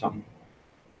YouTube or something?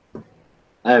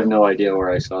 I have no idea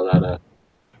where I saw that at.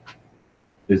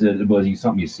 Was it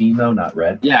something you've seen though, not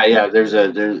read? Yeah.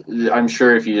 I'm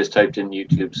sure if you just typed in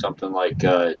YouTube something like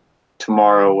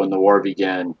 "Tomorrow When the War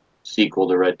Began" sequel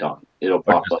to Red Dawn, it'll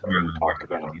pop up and talk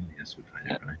about it.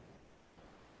 Yeah. Right?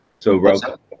 So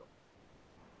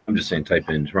I'm just saying, type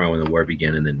in "Tomorrow When the War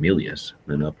Began" and then Milius,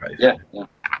 and they'll probably find it.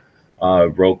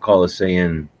 Roll Call is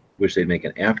saying, wish they'd make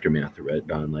an aftermath of Red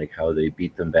Dawn, like how they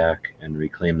beat them back and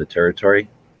reclaim the territory.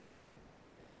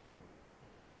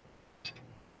 I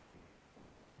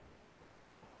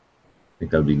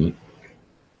think that would be neat.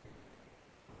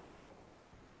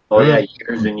 Oh yeah,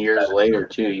 years and years later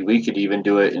too. We could even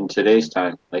do it in today's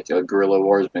time. Like a guerrilla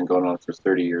war has been going on for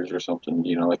 30 years or something.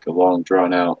 Like a long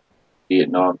drawn out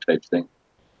Vietnam type thing.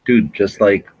 Dude, just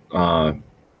like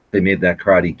they made that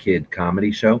Karate Kid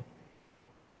comedy show,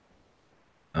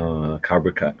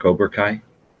 Cobra Kai,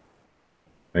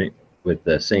 right? With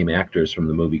the same actors from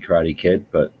the movie Karate Kid,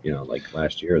 but like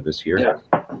last year or this year. Yeah.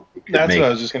 That's what I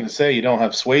was just going to say. You don't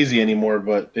have Swayze anymore,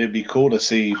 but it'd be cool to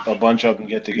see a bunch of them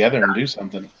get together and do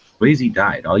something. Swayze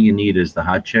died. All you need is the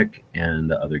hot chick and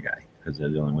the other guy because they're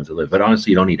the only ones that live. But honestly,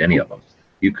 you don't need any of them.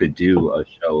 You could do a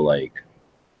show like,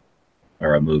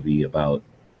 or a movie about,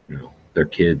 you know, their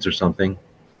kids or something,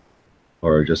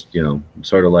 or just, you know,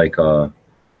 sort of like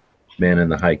Man in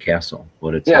the High Castle.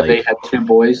 What it's like. They had 2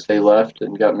 boys. They left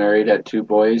and got married. Had 2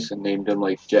 boys and named them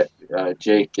like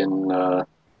Jake and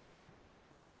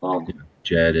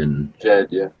Jed and Jed.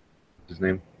 Yeah, what's his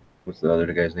name? What's the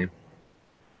other guy's name?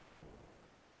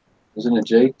 isn't it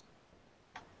Jake?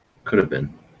 Could have been.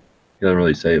 He doesn't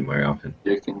really say it very often.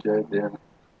 Jake and Jed. Yeah.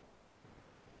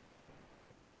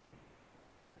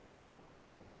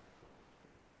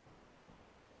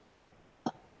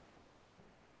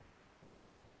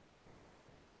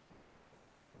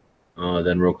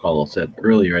 Then roll call said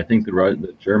earlier, I think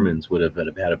the Germans would have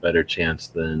had a better chance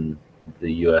than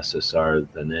the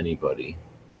USSR than anybody.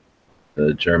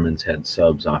 The Germans had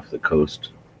subs off the coast,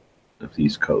 of the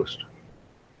East Coast.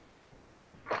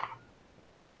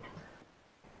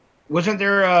 Wasn't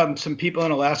there some people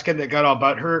in Alaska that got all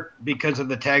butthurt because of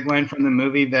the tagline from the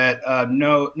movie that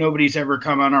nobody's ever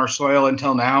come on our soil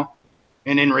until now,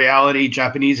 and in reality,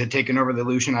 Japanese had taken over the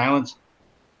Aleutian Islands?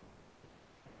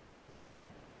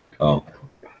 Oh,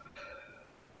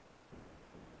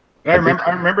 I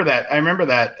remember that. I remember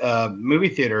that movie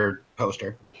theater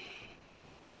poster.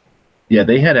 yeah,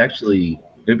 they had actually.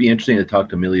 It'd be interesting to talk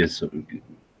to Milius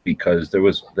because there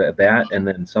was that, and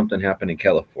then something happened in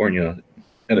California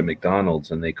at a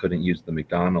McDonald's, and they couldn't use the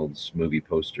McDonald's movie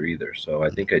poster either. So I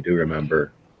think I do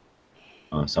remember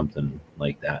something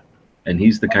like that. And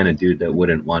he's the kind of dude that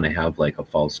wouldn't want to have like a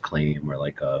false claim or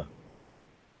like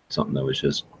something that was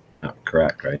just not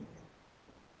correct, right?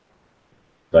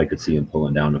 So I could see him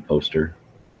pulling down a poster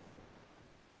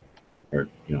or,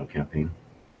 you know, campaign.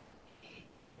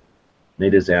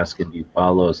 Nate is asking, do you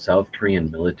follow South Korean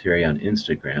military on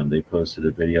Instagram? They posted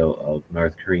a video of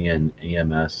North Korean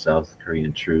AMS, South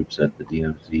Korean troops at the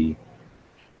DMZ.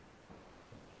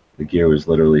 The gear was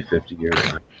literally 50 years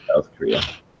behind South Korea.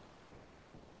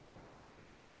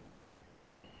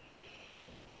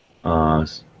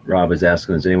 Rob is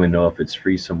asking, does anyone know if it's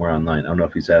free somewhere online? I don't know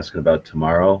if he's asking about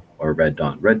Tomorrow or Red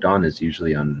Dawn. Red Dawn is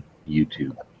usually on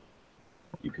YouTube.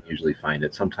 You can usually find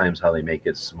it. Sometimes how they make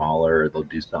it smaller, they'll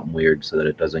do something weird so that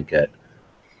it doesn't get,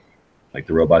 like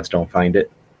the robots don't find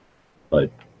it.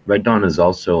 But Red Dawn is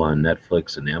also on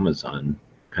Netflix and Amazon,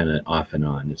 kind of off and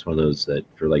on. It's one of those that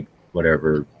for like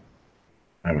whatever,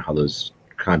 I don't know how those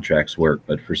contracts work,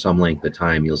 but for some length of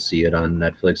time, you'll see it on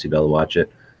Netflix, you'll be able to watch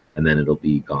it, and then it'll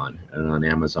be gone. And on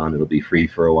Amazon, it'll be free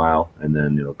for a while, and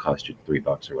then it'll cost you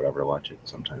 $3 or whatever to watch it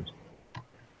sometimes.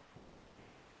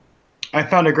 I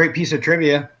found a great piece of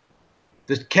trivia.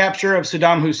 The capture of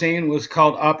Saddam Hussein was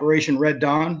called Operation Red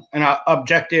Dawn, and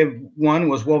Objective 1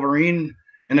 was Wolverine,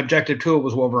 and Objective 2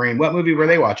 was Wolverine. What movie were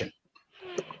they watching?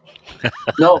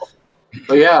 No,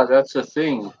 but yeah, that's the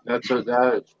thing.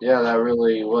 That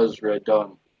really was Red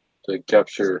Dawn to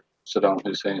capture Saddam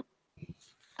Hussein.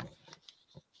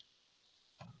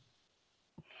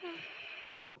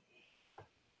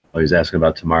 Oh, he's asking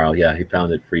about Tomorrow. Yeah, he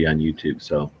found it free on YouTube,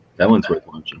 so that one's worth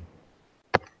watching.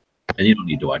 And you don't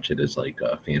need to watch it as like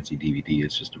a fancy DVD.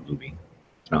 It's just a movie.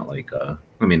 It's not like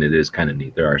I mean, it is kind of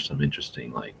neat. There are some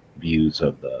interesting like views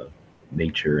of the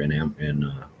nature and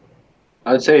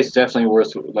I'd say it's definitely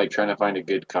worth like trying to find a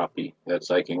good copy that's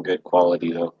like in good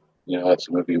quality though. You know, that's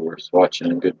a movie worth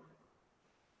watching in good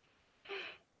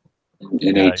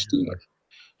in HD.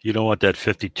 You don't want that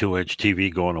 52-inch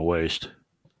TV going to waste.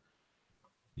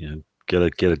 You know,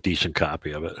 get a decent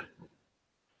copy of it.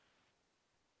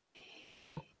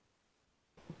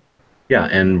 Yeah,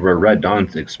 and for Red Dawn,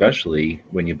 especially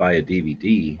when you buy a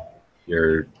DVD,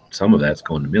 some of that's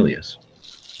going to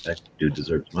Milius. That dude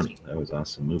deserves money. That was an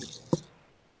awesome movie.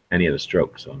 And he had a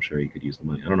stroke, so I'm sure he could use the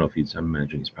money. I don't know if I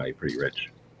imagine he's probably pretty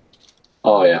rich.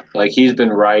 Oh yeah, like he's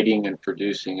been writing and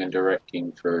producing and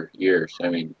directing for years. I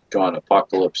mean, go on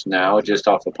Apocalypse Now, just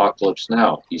off Apocalypse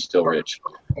Now, he's still rich.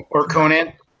 Or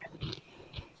Conan?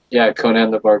 Yeah,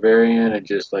 Conan the Barbarian, and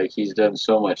just like he's done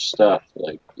so much stuff.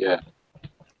 Like, yeah.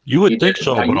 You would think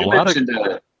so, but a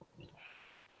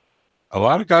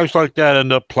lot of guys like that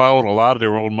end up plowing a lot of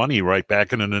their own money right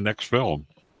back into the next film.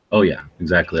 Oh yeah,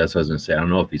 exactly. That's what I was gonna say. I don't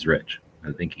know if he's rich.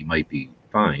 I think he might be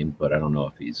fine, but I don't know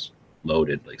if he's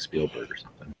loaded like Spielberg or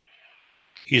something.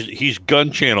 He's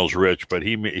Gun Channel's rich, but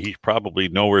he's probably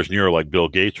nowhere near like Bill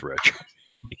Gates rich.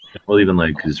 Well, even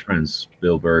like his friends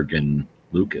Spielberg and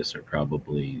Lucas are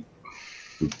probably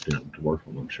dwarf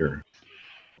him, I'm sure.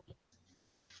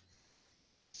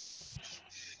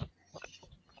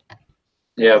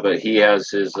 Yeah, but he has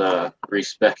his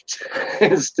respect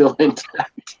still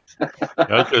intact. I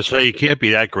was gonna say he can't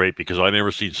be that great because I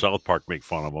never seen South Park make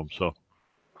fun of him. So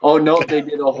Oh no, they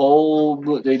did a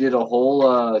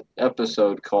whole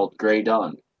episode called Gray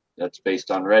Dawn that's based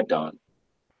on Red Dawn,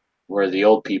 where the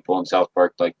old people in South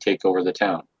Park like take over the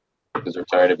town because they're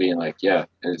tired of being like, yeah,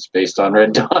 it's based on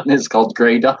Red Dawn. It's called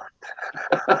Gray Dawn.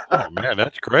 oh man,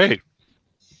 that's great.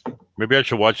 Maybe I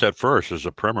should watch that first as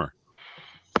a primer.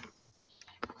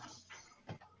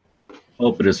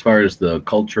 Oh, but as far as the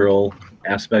cultural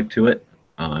aspect to it,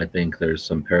 I think there's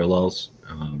some parallels.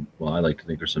 Well, I like to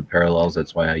think there's some parallels.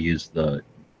 That's why I use the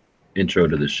intro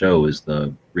to the show is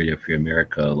the Radio Free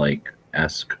America like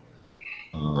esque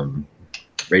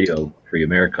Radio Free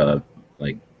America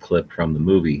like clip from the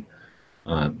movie,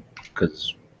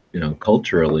 because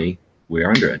culturally we're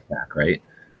under attack, right?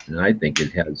 And I think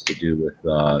it has to do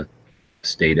with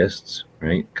statists,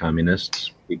 right?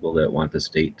 Communists, people that want the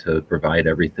state to provide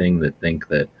everything, that think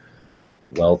that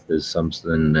wealth is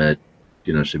something that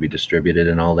should be distributed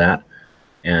and all that.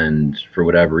 And for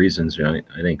whatever reasons, I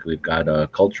think we've got a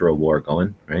cultural war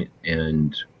going, right?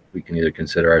 And we can either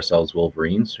consider ourselves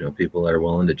Wolverines, people that are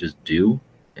willing to just do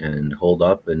and hold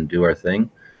up and do our thing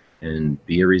and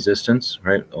be a resistance,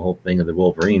 right? The whole thing of the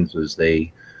Wolverines was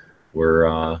they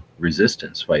were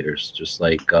resistance fighters, just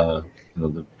like the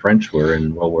French were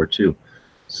in World War II.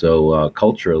 So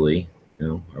culturally,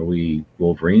 are we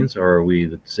Wolverines or are we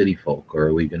the city folk, or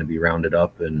are we going to be rounded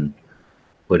up and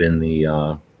put in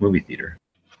the movie theater,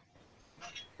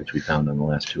 which we found on the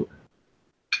last tour?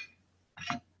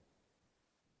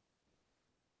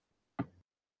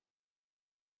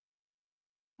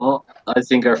 Well, I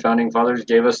think our founding fathers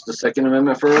gave us the Second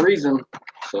Amendment for a reason.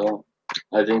 So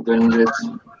I think then it's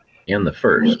And the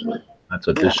first. That's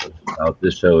what this show is about.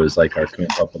 This show is like our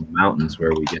camp up in the mountains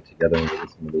where we get together and we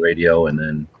listen to the radio and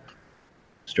then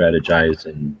strategize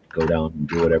and go down and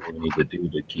do whatever we need to do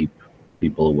to keep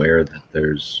people aware that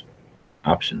there's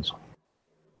options.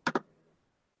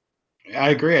 I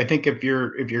agree. I think if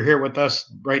you're here with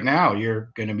us right now, you're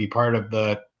going to be part of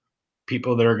the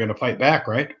people that are going to fight back,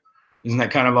 right? Isn't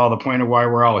that kind of all the point of why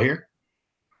we're all here?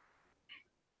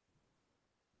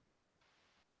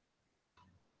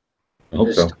 I hope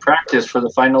it's so. to practice for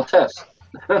the final test.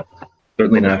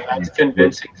 Certainly not. That's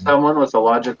convincing someone with a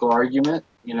logical argument,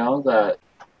 that,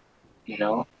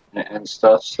 and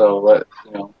stuff. So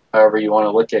however you want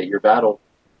to look at your battle,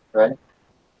 right?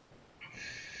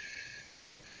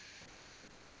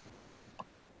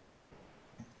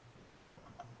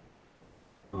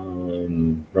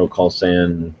 Roll call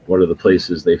saying, what are the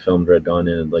places they filmed Red Dawn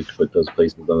in? I'd like to put those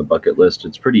places on the bucket list.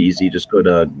 It's pretty easy. Just go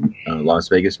to Las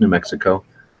Vegas, New Mexico.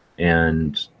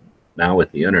 And now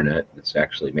with the internet, it's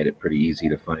actually made it pretty easy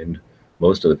to find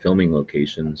most of the filming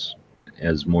locations.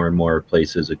 As more and more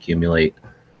places accumulate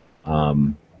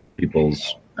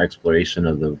people's exploration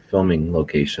of the filming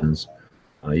locations,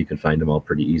 you can find them all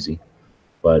pretty easy.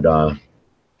 But I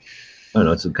don't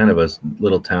know, it's kind of a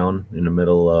little town in the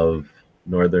middle of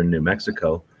northern New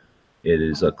Mexico. It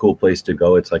is a cool place to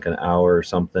go. It's like an hour or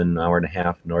something, hour and a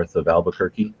half north of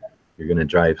Albuquerque. You're going to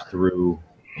drive through,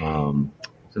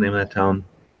 what's the name of that town?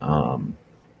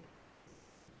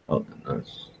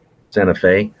 Santa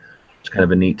Fe. It's kind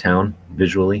of a neat town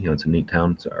visually. It's a neat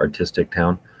town. It's an artistic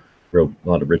town. A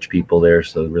lot of rich people there,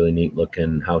 so really neat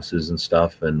looking houses and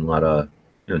stuff, and a lot of,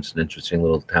 it's an interesting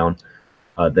little town.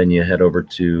 Then you head over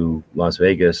to Las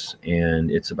Vegas, and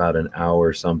it's about an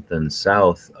hour something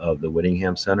south of the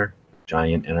Whittingham Center,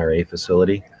 giant NRA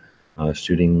facility,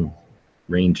 shooting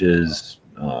ranges,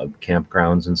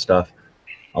 campgrounds and stuff.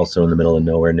 Also in the middle of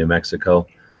nowhere, New Mexico.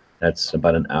 That's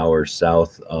about an hour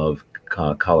south of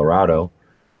Colorado.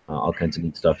 All kinds of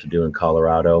neat stuff to do in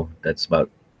Colorado. That's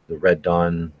about, the Red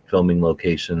Dawn filming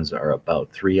locations are about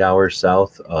 3 hours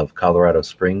south of Colorado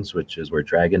Springs, which is where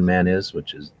Dragon Man is,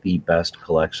 which is the best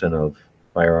collection of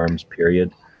firearms,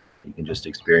 period, you can just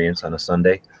experience on a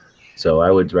Sunday. So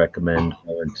I would recommend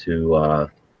going to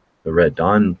the Red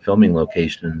Dawn filming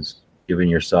locations, giving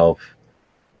yourself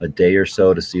a day or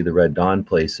so to see the Red Dawn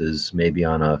places, maybe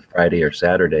on a Friday or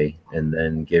Saturday, and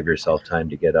then give yourself time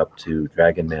to get up to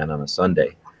Dragon Man on a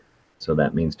Sunday. So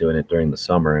that means doing it during the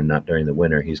summer and not during the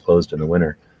winter. He's closed in the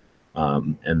winter.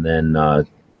 And then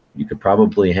you could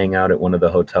probably hang out at one of the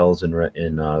hotels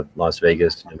in Las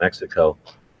Vegas, New Mexico,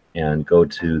 and go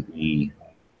to the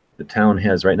town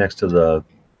has right next to the,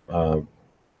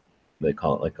 they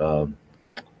call it like a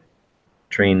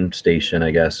train station, I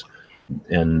guess.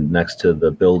 And next to the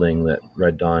building that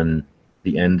Red Dawn,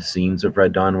 the end scenes of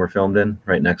Red Dawn were filmed in,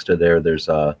 right next to there's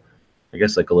I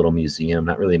guess like a little museum,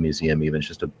 not really a museum even, it's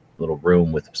just little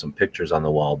room with some pictures on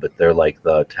the wall, but they're like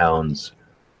the town's,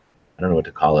 I don't know what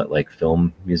to call it, like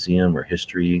film museum or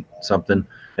history something.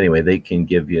 Anyway, they can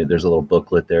give you, there's a little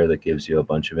booklet there that gives you a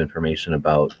bunch of information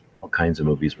about all kinds of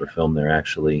movies were filmed there.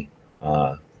 Actually,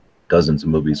 dozens of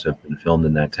movies have been filmed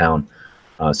in that town.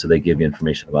 So they give you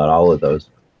information about all of those.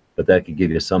 But that could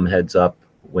give you some heads up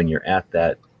when you're at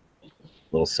that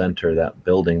little center, that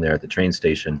building there at the train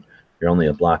station. You're only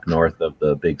a block north of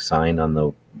the big sign on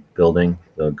the building,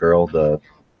 the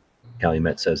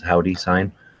Calumet says howdy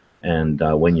sign. And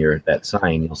when you're at that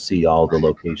sign, you'll see all the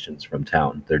locations from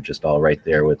town. They're just all right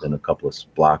there within a couple of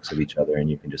blocks of each other, and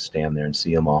you can just stand there and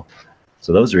see them all.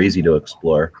 So those are easy to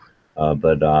explore.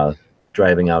 But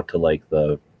driving out to like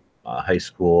the high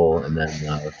school and then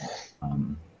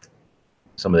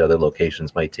some of the other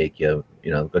locations might take you,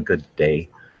 a good day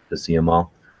to see them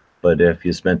all. But if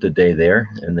you spent a day there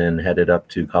and then headed up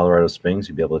to Colorado Springs,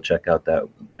 you'd be able to check out that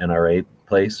NRA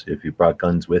place. If you brought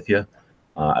guns with you,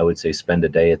 I would say spend a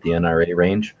day at the NRA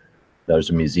range. There's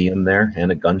a museum there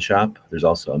and a gun shop. There's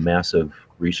also a massive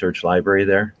research library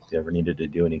there. If you ever needed to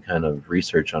do any kind of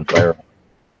research on firearms,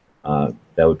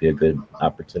 that would be a good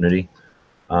opportunity.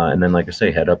 And then, like I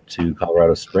say, head up to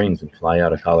Colorado Springs and fly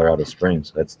out of Colorado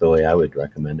Springs. That's the way I would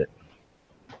recommend it.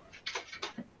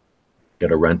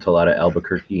 Get a rental out of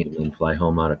Albuquerque and then fly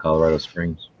home out of Colorado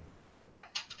Springs.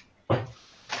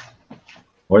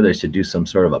 Or they should do some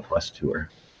sort of a bus tour.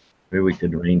 Maybe we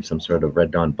could arrange some sort of Red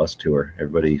Dawn bus tour.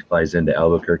 Everybody flies into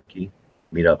Albuquerque,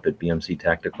 meet up at BMC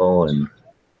Tactical and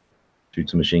shoot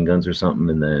some machine guns or something,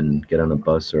 and then get on a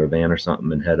bus or a van or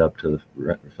something and head up to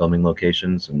the filming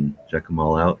locations and check them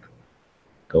all out.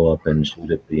 Go up and shoot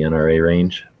at the NRA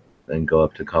range, then go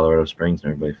up to Colorado Springs,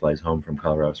 and everybody flies home from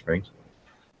Colorado Springs.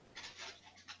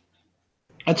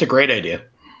 That's a great idea.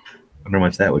 I wonder how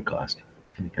much that would cost.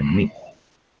 That'd be kind of neat.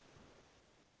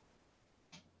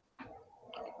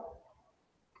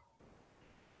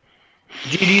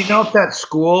 Do you know if that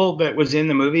school that was in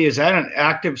the movie, is that an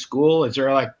active school? Is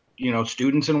there like,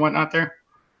 students and whatnot there?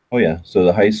 Oh yeah. So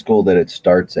the high school that it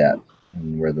starts at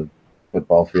and where the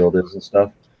football field is and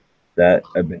stuff, that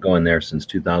I've been going there since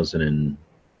 2012.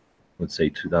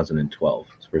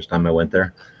 It's the first time I went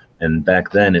there. And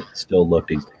back then it still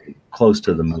looked close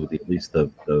to the movie. At least the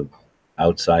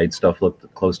outside stuff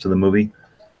looked close to the movie.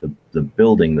 The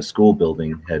building, the school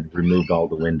building, had removed all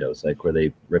the windows, like where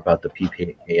they rip out the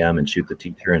PPAM and shoot the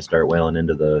teacher and start wailing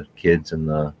into the kids in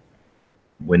the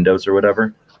windows or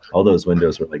whatever. All those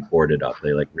windows were like boarded up.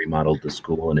 They like remodeled the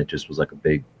school, and it just was like a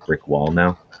big brick wall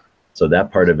now. So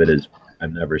that part of it is,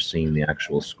 I've never seen the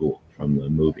actual school from the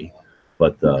movie,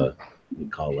 but we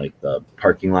call like the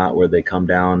parking lot where they come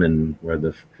down and where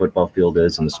the football field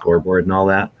is and the scoreboard and all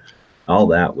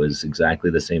that was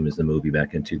exactly the same as the movie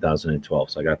back in 2012.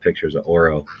 So I got pictures of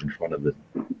Oro in front of the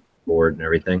board and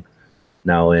everything.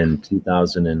 Now in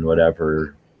 2000 and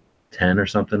whatever, 10 or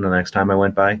something, the next time I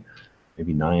went by,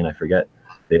 maybe 9, I forget,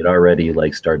 they'd already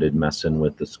like started messing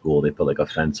with the school. They put like a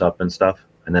fence up and stuff.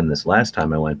 And then this last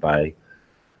time I went by,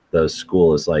 the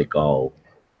school is like all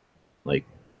like,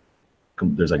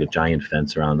 there's like a giant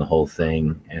fence around the whole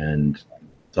thing, and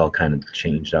it's all kind of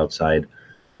changed outside.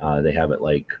 They have it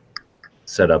like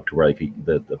set up to where like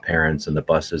the parents and the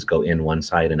buses go in one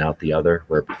side and out the other,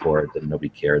 where before nobody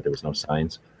cared, there was no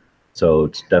signs. So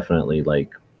it's definitely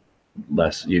like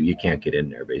less, you can't get in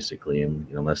there basically, and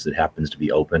unless it happens to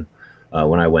be open.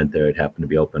 When I went there, it happened to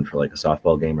be open for like a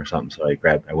softball game or something, so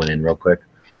I went in real quick.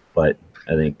 But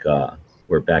I think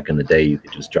where back in the day you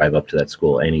could just drive up to that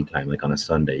school anytime, like on a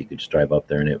Sunday, you could just drive up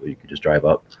there and you could just drive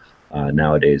up.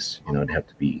 Nowadays, it'd have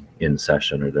to be in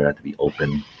session, or they'd have to be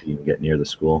open to even get near the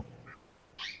school.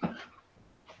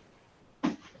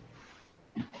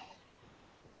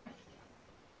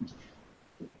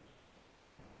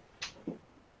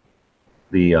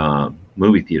 The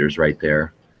movie theater's right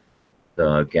there.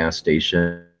 The gas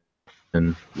station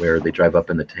where they drive up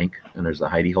in the tank, and there's the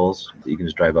hidey holes. You can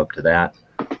just drive up to that.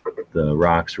 The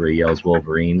rocks where he yells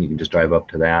Wolverine, you can just drive up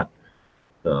to that.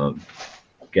 The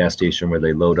gas station where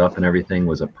they load up and everything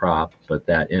was a prop, but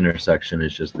that intersection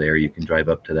is just there. You can drive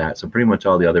up to that. So pretty much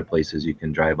all the other places you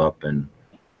can drive up and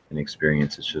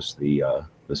experience. It's just the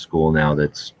school now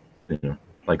that's,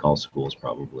 like all schools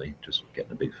probably, just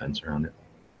getting a big fence around it.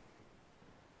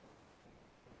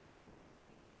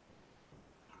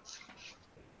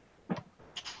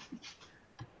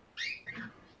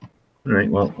 All right,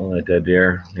 well, we'll let that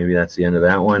there. Maybe that's the end of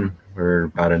that one. We're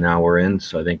about an hour in,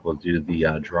 so I think we'll do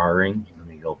the drawing. Let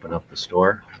me open up the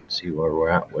store and see where we're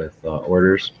at with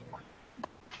orders.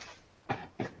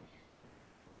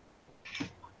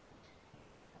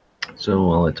 So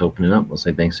let's open it up. We'll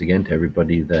say thanks again to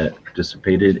everybody that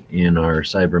participated in our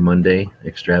Cyber Monday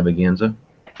extravaganza.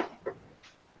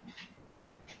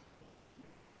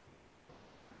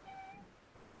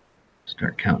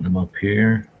 Start counting them up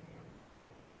here.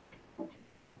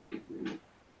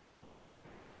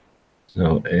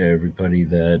 So everybody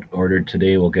that ordered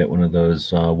today will get one of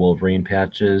those Wolverine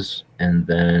patches, and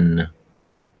then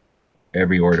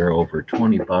every order over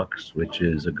 $20, which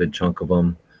is a good chunk of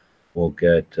them, will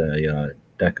get a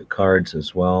deck of cards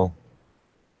as well.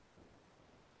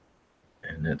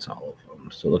 And that's all of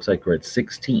them. So it looks like we're at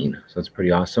 16. So that's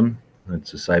pretty awesome.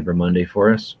 That's a Cyber Monday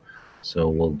for us. So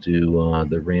we'll do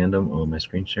the random. Oh, my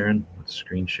screen sharing. Let's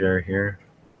screen share here.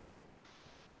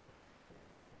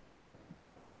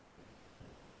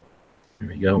 There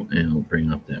we go. And we'll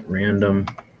bring up that random.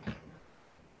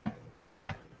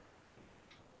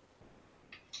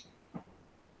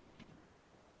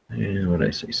 And what did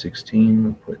I say? 16.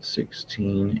 We'll put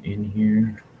 16 in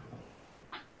here.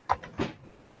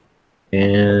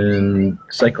 And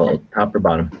cycle, top or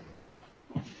bottom?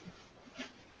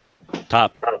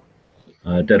 Top.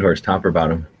 Dead horse, top or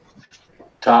bottom?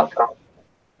 Top.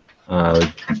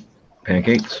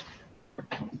 Pancakes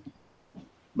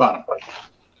Bottom.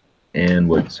 and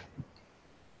woods.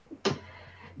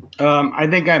 I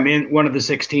think I'm in one of the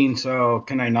 16, so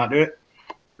can I not do it?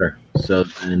 Sure. So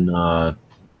then,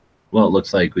 well, it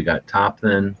looks like we got top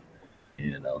then,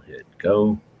 and I'll hit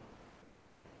go.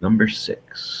 Number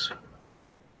 6.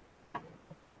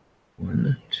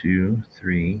 1, 2,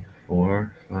 3,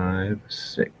 4, 5,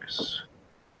 6.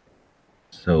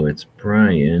 So it's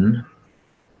Brian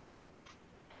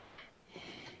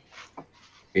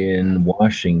in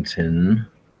Washington.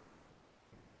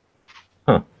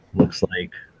 Huh. Looks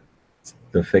like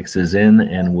the fix is in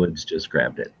and Woods just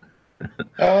grabbed it.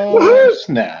 Oh,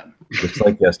 snap. Just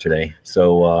like yesterday.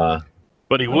 So,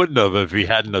 But he wouldn't have if he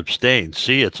hadn't abstained.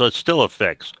 See, it's still a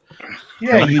fix.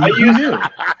 Yeah, you knew.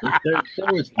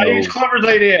 there was I no, used Clover's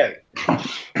idea.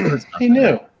 He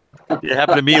knew. It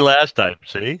happened to me last time.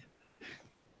 See?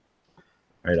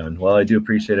 right on. Well, I do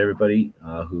appreciate everybody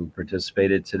who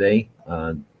participated today.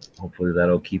 Hopefully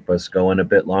that'll keep us going a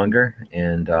bit longer,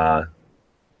 and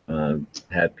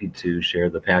happy to share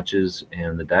the patches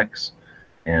and the decks.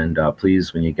 And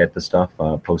please, when you get the stuff,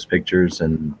 post pictures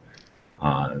and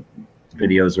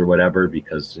videos or whatever,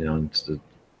 because it's the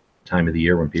time of the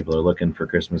year when people are looking for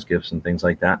Christmas gifts and things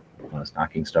like that,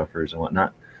 stocking stuffers and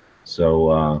whatnot.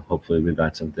 So hopefully we've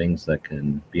got some things that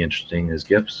can be interesting as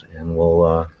gifts, and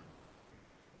we'll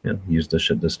use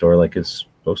the store like it's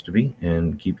supposed to be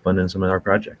and keep funding some of our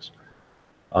projects.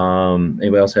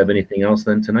 Anybody else have anything else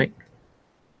then tonight?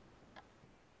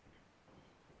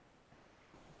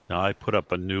 No, I put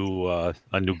up a new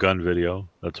gun video.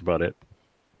 That's about it.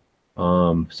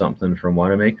 Something from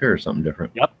Wanamaker or something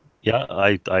different? Yep. Yeah,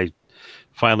 I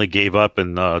finally gave up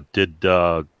and did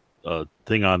a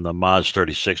thing on the Maz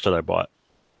 36 that I bought.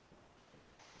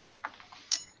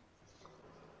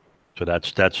 So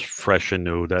that's fresh and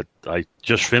new. That I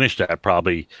just finished that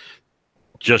probably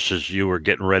just as you were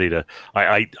getting ready to.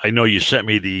 I know you sent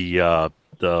me the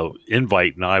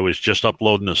invite, and I was just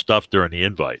uploading the stuff during the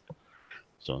invite.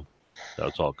 So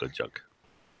that's all good junk.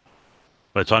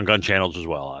 But it's on gun channels as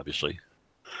well, obviously.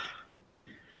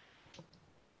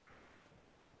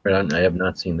 Right on. I have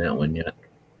not seen that one yet.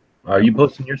 Are you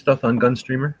posting your stuff on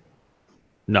Gunstreamer?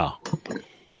 No.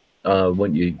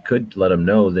 When you could let them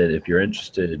know that if you're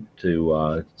interested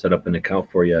to set up an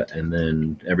account for you, and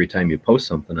then every time you post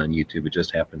something on YouTube, it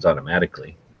just happens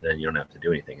automatically. Then you don't have to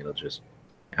do anything. It'll just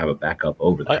have a backup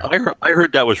over there. I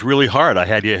heard that was really hard. I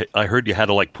heard you had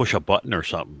to like push a button or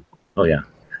something. Oh yeah,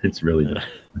 it's really good.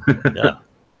 Yeah.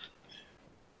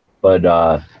 But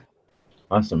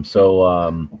awesome.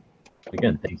 So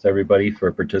again, thanks everybody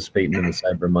for participating in the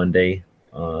Cyber Monday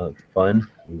fun.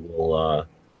 We will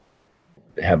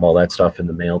have all that stuff in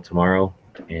the mail tomorrow,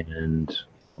 and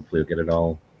hopefully we'll get it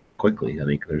all quickly. I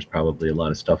think there's probably a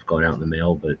lot of stuff going out in the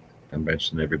mail, but I'm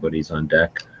mentioning everybody's on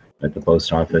deck at the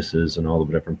post offices and all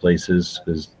the different places,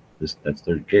 because that's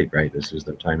their gig, right? This is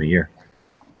their time of year.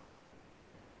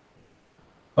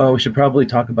 Oh, we should probably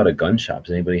talk about a gun shop.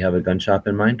 Does anybody have a gun shop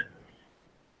in mind?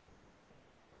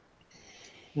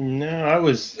 No,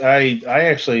 I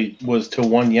actually was to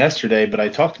one yesterday, but I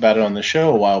talked about it on the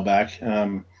show a while back.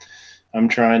 I'm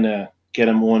trying to get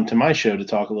him on to my show to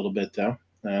talk a little bit, though.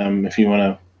 If you want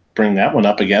to bring that one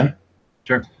up again.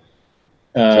 Sure.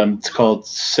 It's called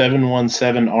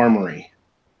 717 Armory.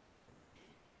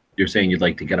 You're saying you'd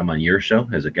like to get them on your show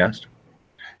as a guest?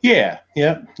 Yeah.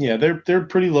 They're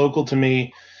pretty local to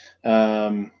me.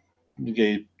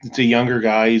 It's a younger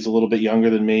guy. He's a little bit younger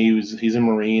than me. He's a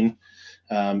Marine.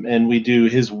 And we do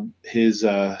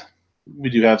we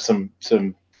do have some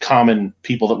common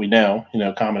people that we know,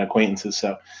 common acquaintances.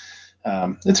 So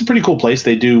it's a pretty cool place.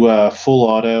 They do full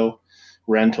auto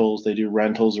rentals. They do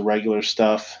rentals of regular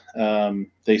stuff.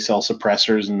 They sell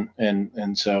suppressors,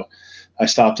 and so I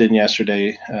stopped in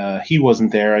yesterday. He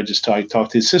wasn't there. I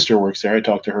talked to his sister works there. I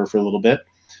talked to her for a little bit.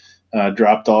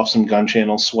 Dropped off some Gun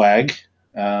Channel swag,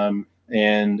 and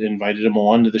invited him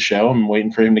on to the show. I'm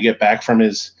waiting for him to get back from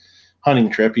his hunting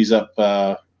trip. He's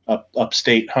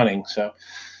upstate hunting, so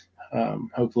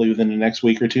hopefully within the next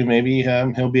week or two, maybe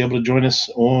he'll be able to join us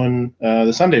on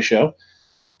the Sunday show.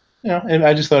 And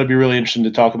I just thought it'd be really interesting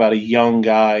to talk about a young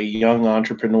guy, young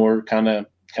entrepreneur kind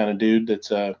of dude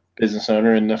that's a business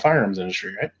owner in the firearms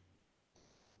industry, right?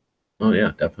 Oh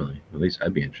yeah, definitely. At least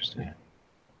I'd be interested.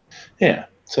 Yeah.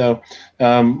 So,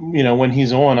 when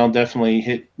he's on, I'll definitely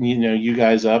hit, you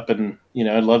guys up, and,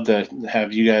 I'd love to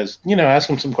have you guys, ask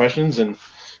him some questions and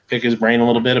pick his brain a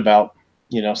little bit about,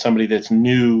 somebody that's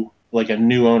new, like a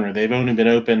new owner. They've only been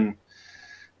open a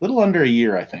little under a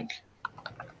year, I think.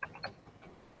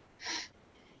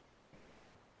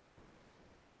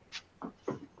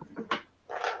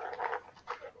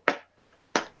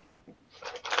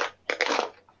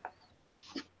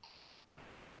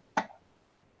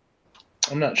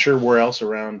 I'm not sure where else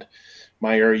around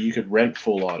my area you could rent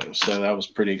full auto, so I was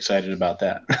pretty excited about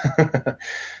that.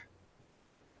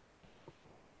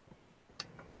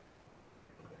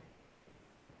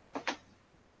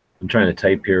 I'm trying to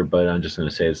type here, but I'm just going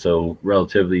to say it. So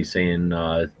relatively saying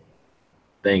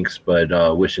thanks,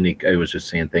 but wishing I was just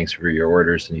saying thanks for your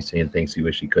orders, and he's saying thanks. He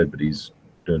wish he could, but he's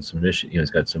doing some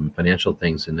he's got some financial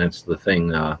things, and that's the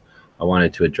thing I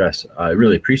wanted to address. I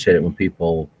really appreciate it when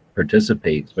people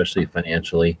participate, especially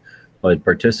financially, but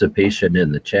participation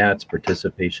in the chats,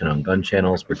 participation on gun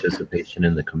channels, participation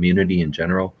in the community in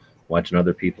general, watching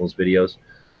other people's videos,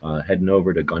 heading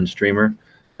over to Gunstreamer.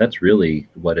 That's really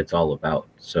what it's all about.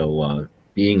 So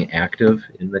being active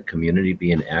in the community,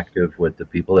 being active with the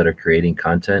people that are creating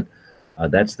content,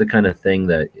 that's the kind of thing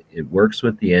that it works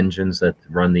with the engines that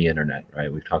run the internet,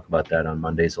 right? We talk about that on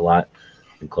Mondays a lot,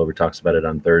 and Clover talks about it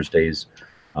on Thursdays.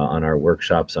 On our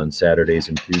workshops on Saturdays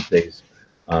and Tuesdays,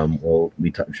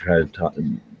 we try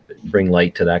to bring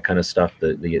light to that kind of stuff,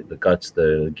 the guts,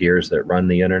 the gears that run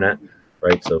the internet,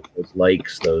 right? So those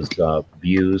likes, those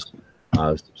views,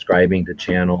 subscribing to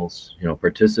channels,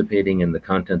 participating in the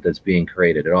content that's being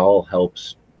created. It all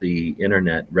helps the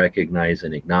internet recognize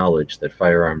and acknowledge that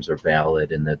firearms are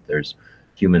valid and that there's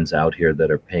humans out here that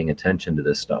are paying attention to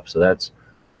this stuff. So that's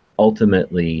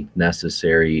ultimately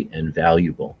necessary and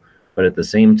valuable. But at the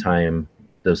same time,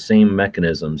 those same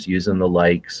mechanisms, using the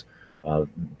likes,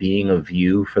 being a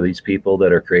view for these people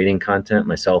that are creating content,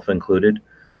 myself included,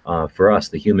 for us,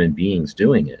 the human beings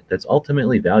doing it, that's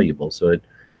ultimately valuable. So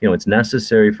it's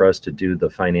necessary for us to do the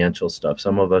financial stuff.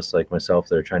 Some of us, like myself,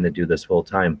 that are trying to do this full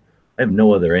time, I have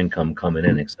no other income coming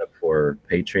in except for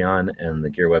Patreon and the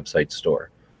Gear Website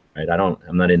store, right?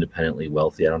 I'm not independently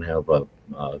wealthy. I don't have what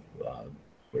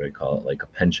do I call it, like a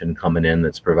pension coming in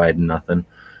that's providing nothing.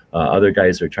 Other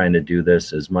guys are trying to do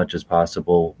this as much as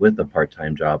possible with a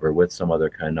part-time job or with some other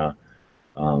kind of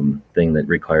thing that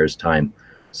requires time.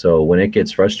 So when it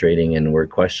gets frustrating and we're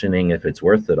questioning if it's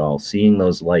worth it all, seeing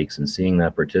those likes and seeing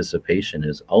that participation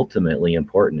is ultimately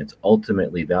important. It's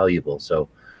ultimately valuable. So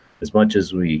as much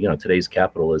as we, today's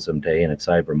Capitalism Day and it's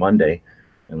Cyber Monday,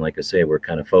 and like I say, we're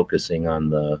kind of focusing on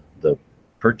the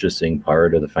purchasing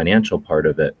part or the financial part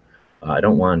of it, I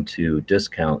don't want to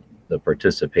discount the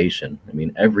participation. I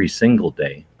mean, every single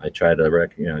day I try to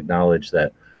acknowledge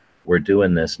that we're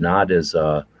doing this not as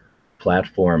a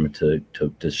platform to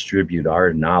distribute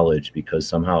our knowledge because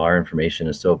somehow our information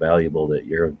is so valuable that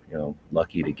you're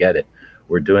lucky to get it.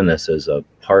 We're doing this as a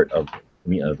part of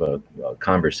a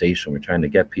conversation. We're trying to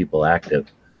get people active.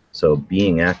 So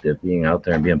being active, being out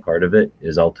there and being part of it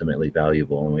is ultimately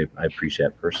valuable, and I appreciate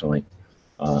it personally.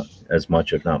 As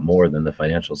much, if not more, than the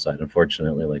financial side.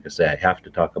 Unfortunately, like I say, I have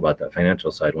to talk about that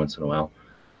financial side once in a while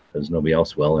because nobody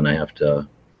else will, and I have to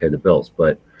pay the bills.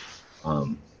 But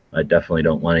I definitely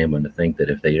don't want anyone to think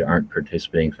that if they aren't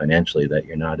participating financially that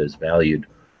you're not as valued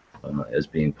as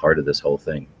being part of this whole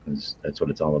thing, because that's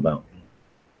what it's all about.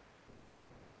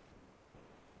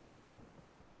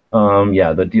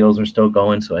 Yeah, the deals are still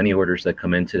going, so any orders that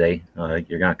come in today,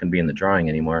 you're not going to be in the drawing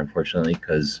anymore, unfortunately,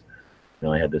 because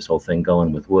I had this whole thing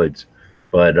going with Woods,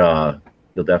 but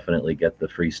you'll definitely get the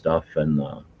free stuff and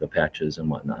the patches and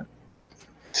whatnot.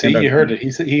 See, you heard it.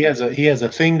 He has a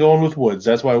thing going with Woods.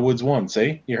 That's why Woods won.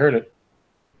 See, you heard it.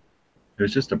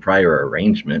 There's just a prior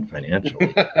arrangement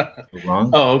financially. Wrong?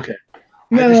 Oh, okay.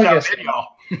 No, I guess.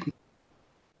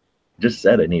 Just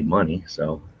said I need money,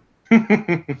 so.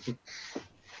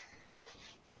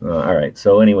 All right.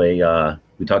 So anyway,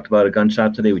 we talked about a gun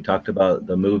shop today. We talked about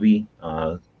the movie,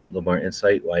 a little more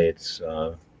insight why it's,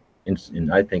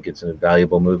 and I think it's a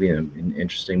valuable movie, and an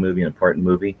interesting movie, an important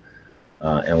movie,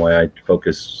 and why I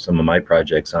focus some of my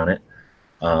projects on it.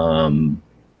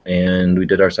 And we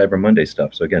did our Cyber Monday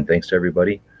stuff. So again, thanks to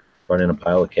everybody. Brought in a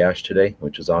pile of cash today,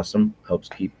 which is awesome. Helps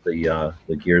keep the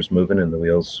gears moving and the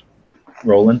wheels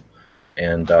rolling.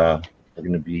 And we're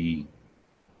going to be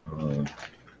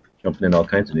jumping in all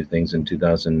kinds of new things in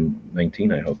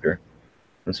 2019, I hope here.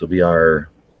 This will be our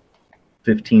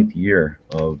 15th year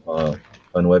of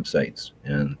fun websites,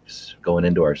 and going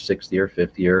into our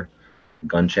 5th year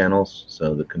gun channels.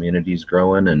 So the community's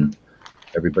growing, and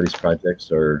everybody's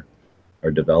projects are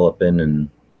developing, and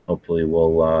hopefully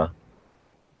we'll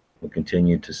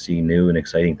continue to see new and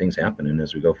exciting things happening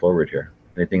as we go forward here.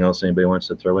 Anything else anybody wants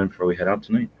to throw in before we head out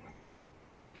tonight?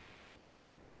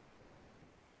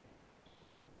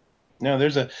 No,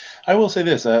 I will say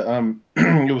this.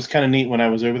 It was kind of neat when I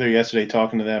was over there yesterday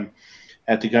talking to them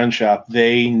at the gun shop.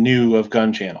 They knew of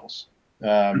gun channels.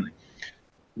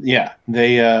 Yeah,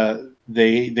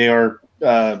 they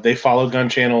follow gun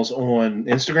channels on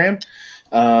Instagram.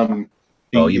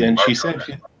 And she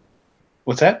said,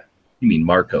 what's that? You mean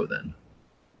Marco then?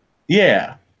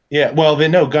 Yeah. Well, they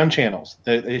know gun channels.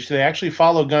 They actually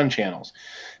follow gun channels.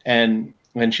 And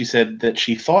when she said that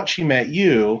she thought she met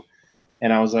you,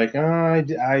 and I was like, I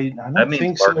don't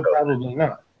think so, probably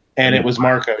not. And it was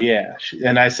Marco, yeah.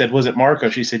 And I said, was it Marco?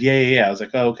 She said, yeah. I was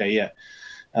like, oh, okay, yeah.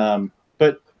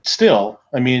 But still,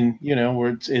 I mean,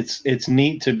 it's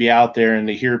neat to be out there and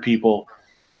to hear people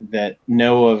that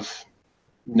know of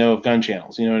gun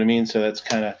channels. You know what I mean? So that's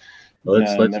kind of. Well,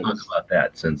 let's talk about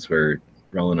that, since we're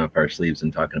rolling up our sleeves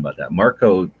and talking about that.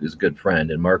 Marco is a good friend,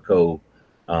 and Marco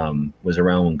was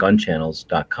around when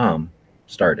gunchannels.com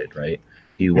started, right?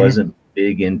 He wasn't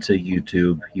big into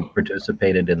YouTube. He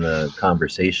participated in the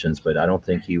conversations, but I don't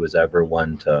think he was ever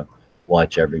one to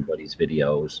watch everybody's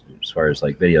videos, as far as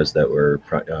like videos that were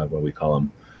what we call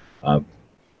them,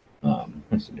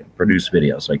 produced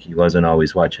videos. Like, he wasn't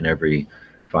always watching every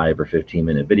 5 or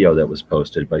 15-minute video that was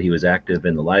posted, but he was active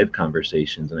in the live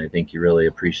conversations, and I think he really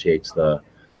appreciates the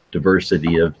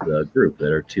diversity of the group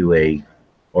that are 2A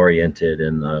oriented,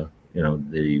 and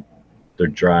their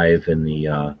drive and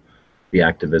the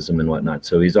activism and whatnot.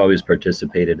 So he's always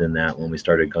participated in that. When we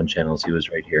started Gun Channels, he was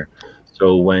right here.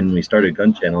 So when we started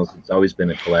Gun Channels, it's always been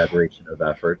a collaboration of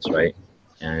efforts, right?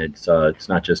 And it's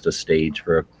not just a stage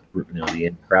for the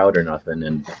in crowd or nothing.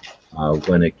 And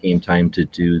when it came time to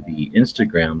do the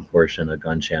Instagram portion of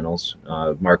Gun Channels,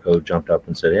 Marco jumped up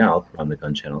and said, yeah, I'll run the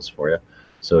Gun Channels for you.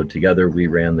 So together we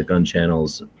ran the Gun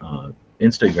Channels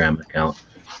Instagram account.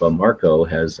 But Marco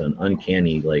has an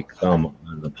uncanny thumb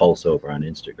on the pulse over on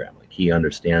Instagram. Like, he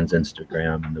understands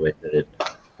Instagram and the way that it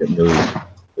moves.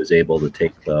 Was able to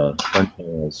take the Gun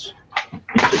Channels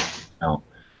Instagram account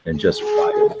and just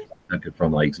took it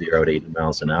from 0 to 80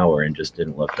 miles an hour and just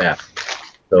didn't look back.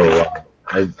 So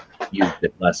I've used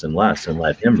it less and less and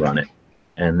let him run it.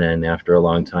 And then after a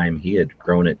long time, he had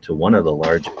grown it to one of the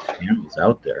largest channels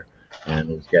out there and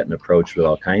was getting approached with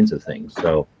all kinds of things.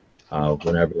 So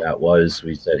whenever that was,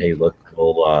 we said, hey, look,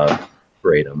 we'll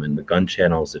operate them. And the Gun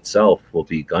Channels itself will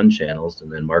be Gun Channels.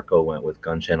 And then Marco went with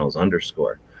Gun Channels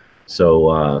 _.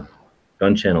 So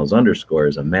Gun Channels _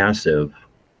 is a massive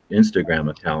Instagram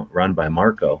account run by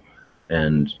Marco.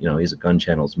 And, he's a Gun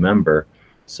Channels member.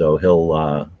 So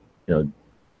he'll,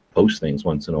 post things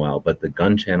once in a while. But the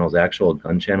actual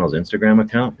Gun Channels Instagram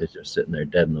account is just sitting there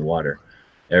dead in the water.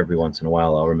 Every once in a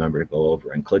while, I'll remember to go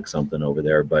over and click something over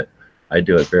there. But I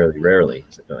do it fairly rarely.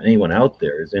 So if anyone out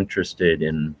there is interested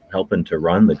in helping to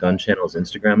run the Gun Channels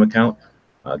Instagram account,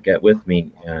 get with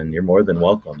me, and you're more than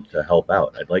welcome to help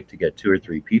out. I'd like to get 2 or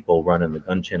 3 people running the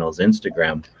Gun Channels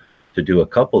Instagram to do a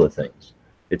couple of things.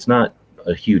 It's not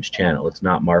a huge channel. It's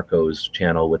not Marco's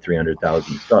channel with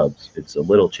 300,000 subs. It's a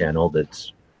little channel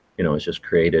that's, it's just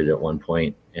created at one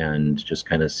point and just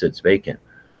kind of sits vacant.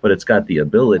 But it's got the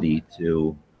ability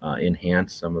to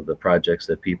enhance some of the projects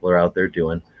that people are out there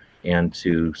doing, and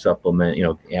to supplement,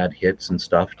 add hits and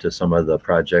stuff to some of the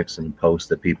projects and posts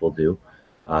that people do.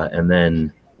 And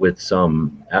then with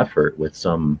some effort, with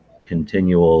some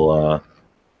continual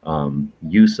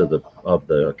use of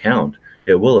the account,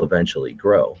 it will eventually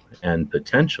grow. And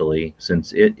potentially,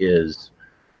 since it is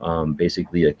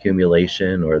basically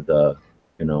accumulation, or it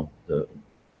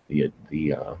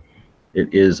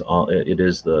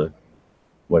is the,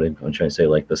 what I'm trying to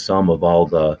say, the sum of all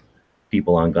the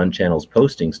people on Gun Channels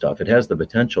posting stuff, it has the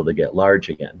potential to get large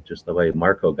again, just the way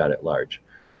Marco got it large.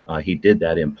 he did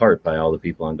that in part by all the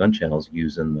people on gun channels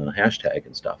using the hashtag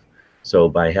and stuff. So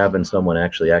by having someone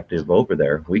actually active over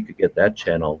there, we could get that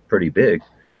channel pretty big,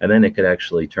 and then it could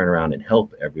actually turn around and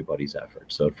help everybody's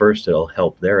efforts. So at first it'll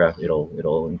help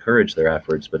it'll encourage their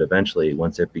efforts, but eventually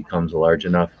once it becomes a large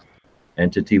enough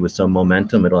entity with some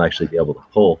momentum, it'll actually be able to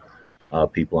pull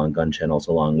people on gun channels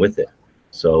along with it.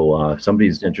 So if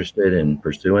somebody's interested in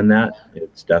pursuing that,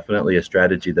 it's definitely a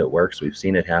strategy that works. We've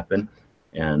seen it happen,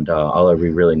 and all we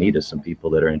really need is some people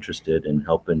that are interested in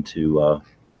helping to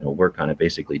work on it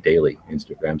basically daily.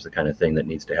 Instagram's the kind of thing that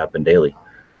needs to happen daily.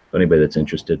 So anybody that's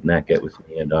interested in that, get with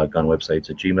me at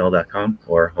gunwebsites@gmail.com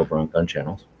or over on gun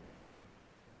channels.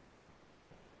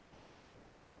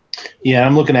 Yeah,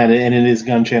 I'm looking at it, and it is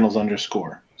gun channels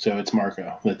 _. So it's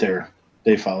Marco that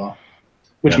they follow,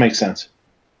 which makes sense.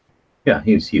 Yeah,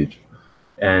 he's huge.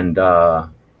 And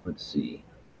let's see.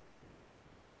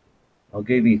 I'll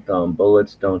give you thumb.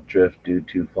 Bullets don't drift due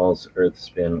to false earth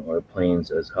spin or planes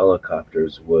as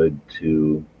helicopters would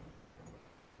to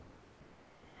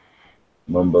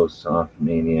Mumbo Soft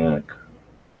Maniac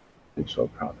Digital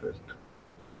Profit.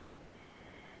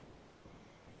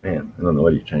 Man, I don't know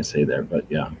what you're trying to say there, but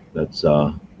yeah, that's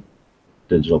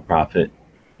Digital Profit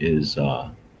is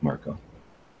Marco.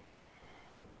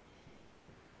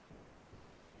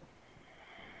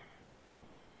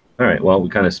 All right, well, we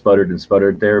kind of sputtered and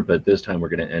sputtered there, but this time we're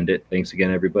going to end it. Thanks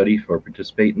again, everybody, for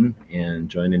participating and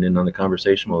joining in on the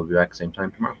conversation. We'll be back same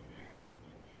time tomorrow.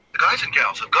 The guys and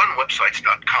gals of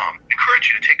gunwebsites.com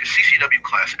encourage you to take a CCW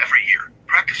class every year,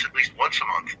 practice at least once a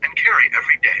month, and carry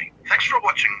every day. Thanks for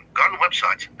watching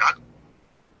gunwebsites.com.